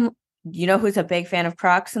 Jim, you know who's a big fan of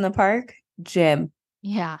Crocs in the park? Jim.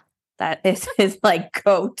 Yeah. That is his like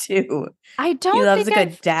go-to. I He don't loves a think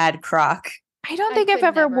good dad Croc. I don't I think I've could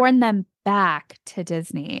ever never. worn them back to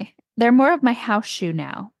Disney. They're more of my house shoe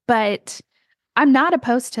now, but I'm not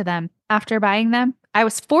opposed to them after buying them. I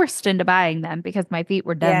was forced into buying them because my feet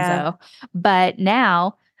were Yeah. donezo. But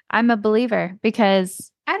now I'm a believer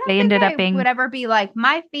because I don't they think ended I up being, would ever be like,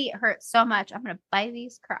 my feet hurt so much. I'm going to buy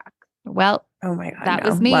these Crocs. well, Oh my God, That no,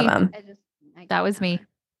 was me. love them. I that could was me. never.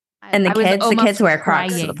 And the I was kids almost wear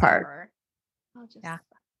Crocs to the crying. park. Yeah.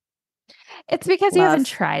 It's because you haven't Love.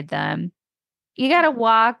 tried them. You got to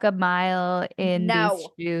walk a mile in No. these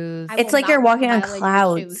shoes. I It's will like you're not walk a walking on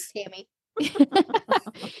mile in your shoes, clouds. Tammy.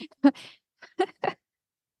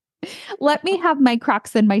 Let me have my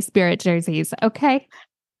Crocs and my Spirit jerseys, okay?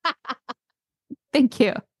 Thank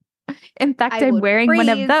you. In fact, I'm would wearing one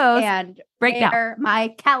of freeze those and right now. wear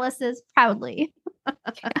my calluses proudly.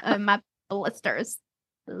 And my blisters.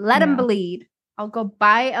 Let them Yeah. bleed. I'll go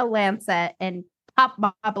buy a Lancet and pop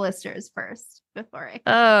my blisters first before I.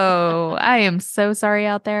 Oh, I am so sorry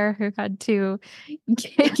out there who had to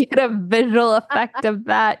get a visual effect of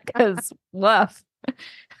that because woof.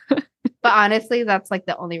 But honestly, that's like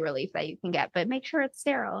the only relief that you can get. But make sure it's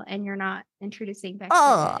sterile and you're not introducing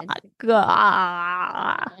Oh, bacteria.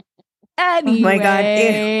 God. Oh my God, ew.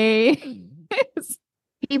 Anyway.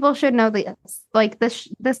 People should know this. Like this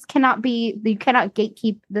cannot be. You cannot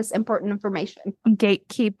gatekeep this important information.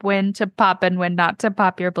 Gatekeep when to pop and when not to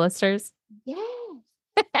pop your blisters. Yeah.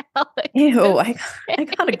 Ew, I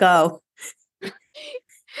gotta go.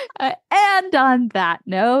 And on that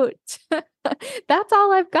note, that's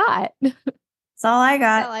all I've got. That's all I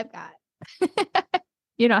That's all got. I've got.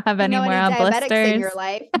 You don't have any You know more any on diabetics blisters. in your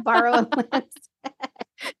life? Borrow a Lancet.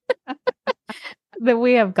 That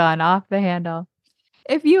we have gone off the handle.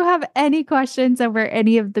 If you have any questions over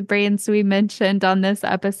any of the brands we mentioned on this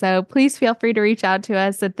episode, please feel free to reach out to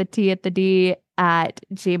us at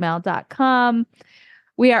theteatthed@gmail.com.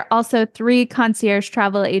 We are also 3 concierge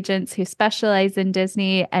travel agents who specialize in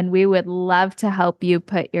Disney, and we would love to help you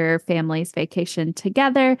put your family's vacation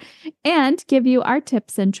together and give you our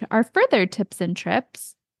tips and our further tips and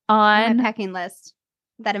trips My on packing list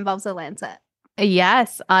that involves a Lancet.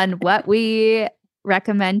 yes, on what we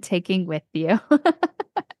recommend taking with you.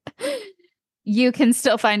 You can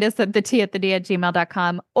still find us at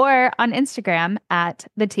theteatthd@gmail.com or on Instagram at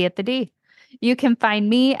theteatthd. You can find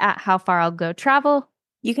me at How Far I'll Go Travel.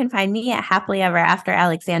 You can find me at Happily Ever After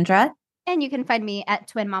Alexandra. And you can find me at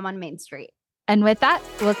Twin Mom on Main Street. And with that,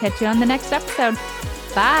 we'll catch you on the next episode.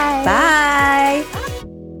 Bye. Bye.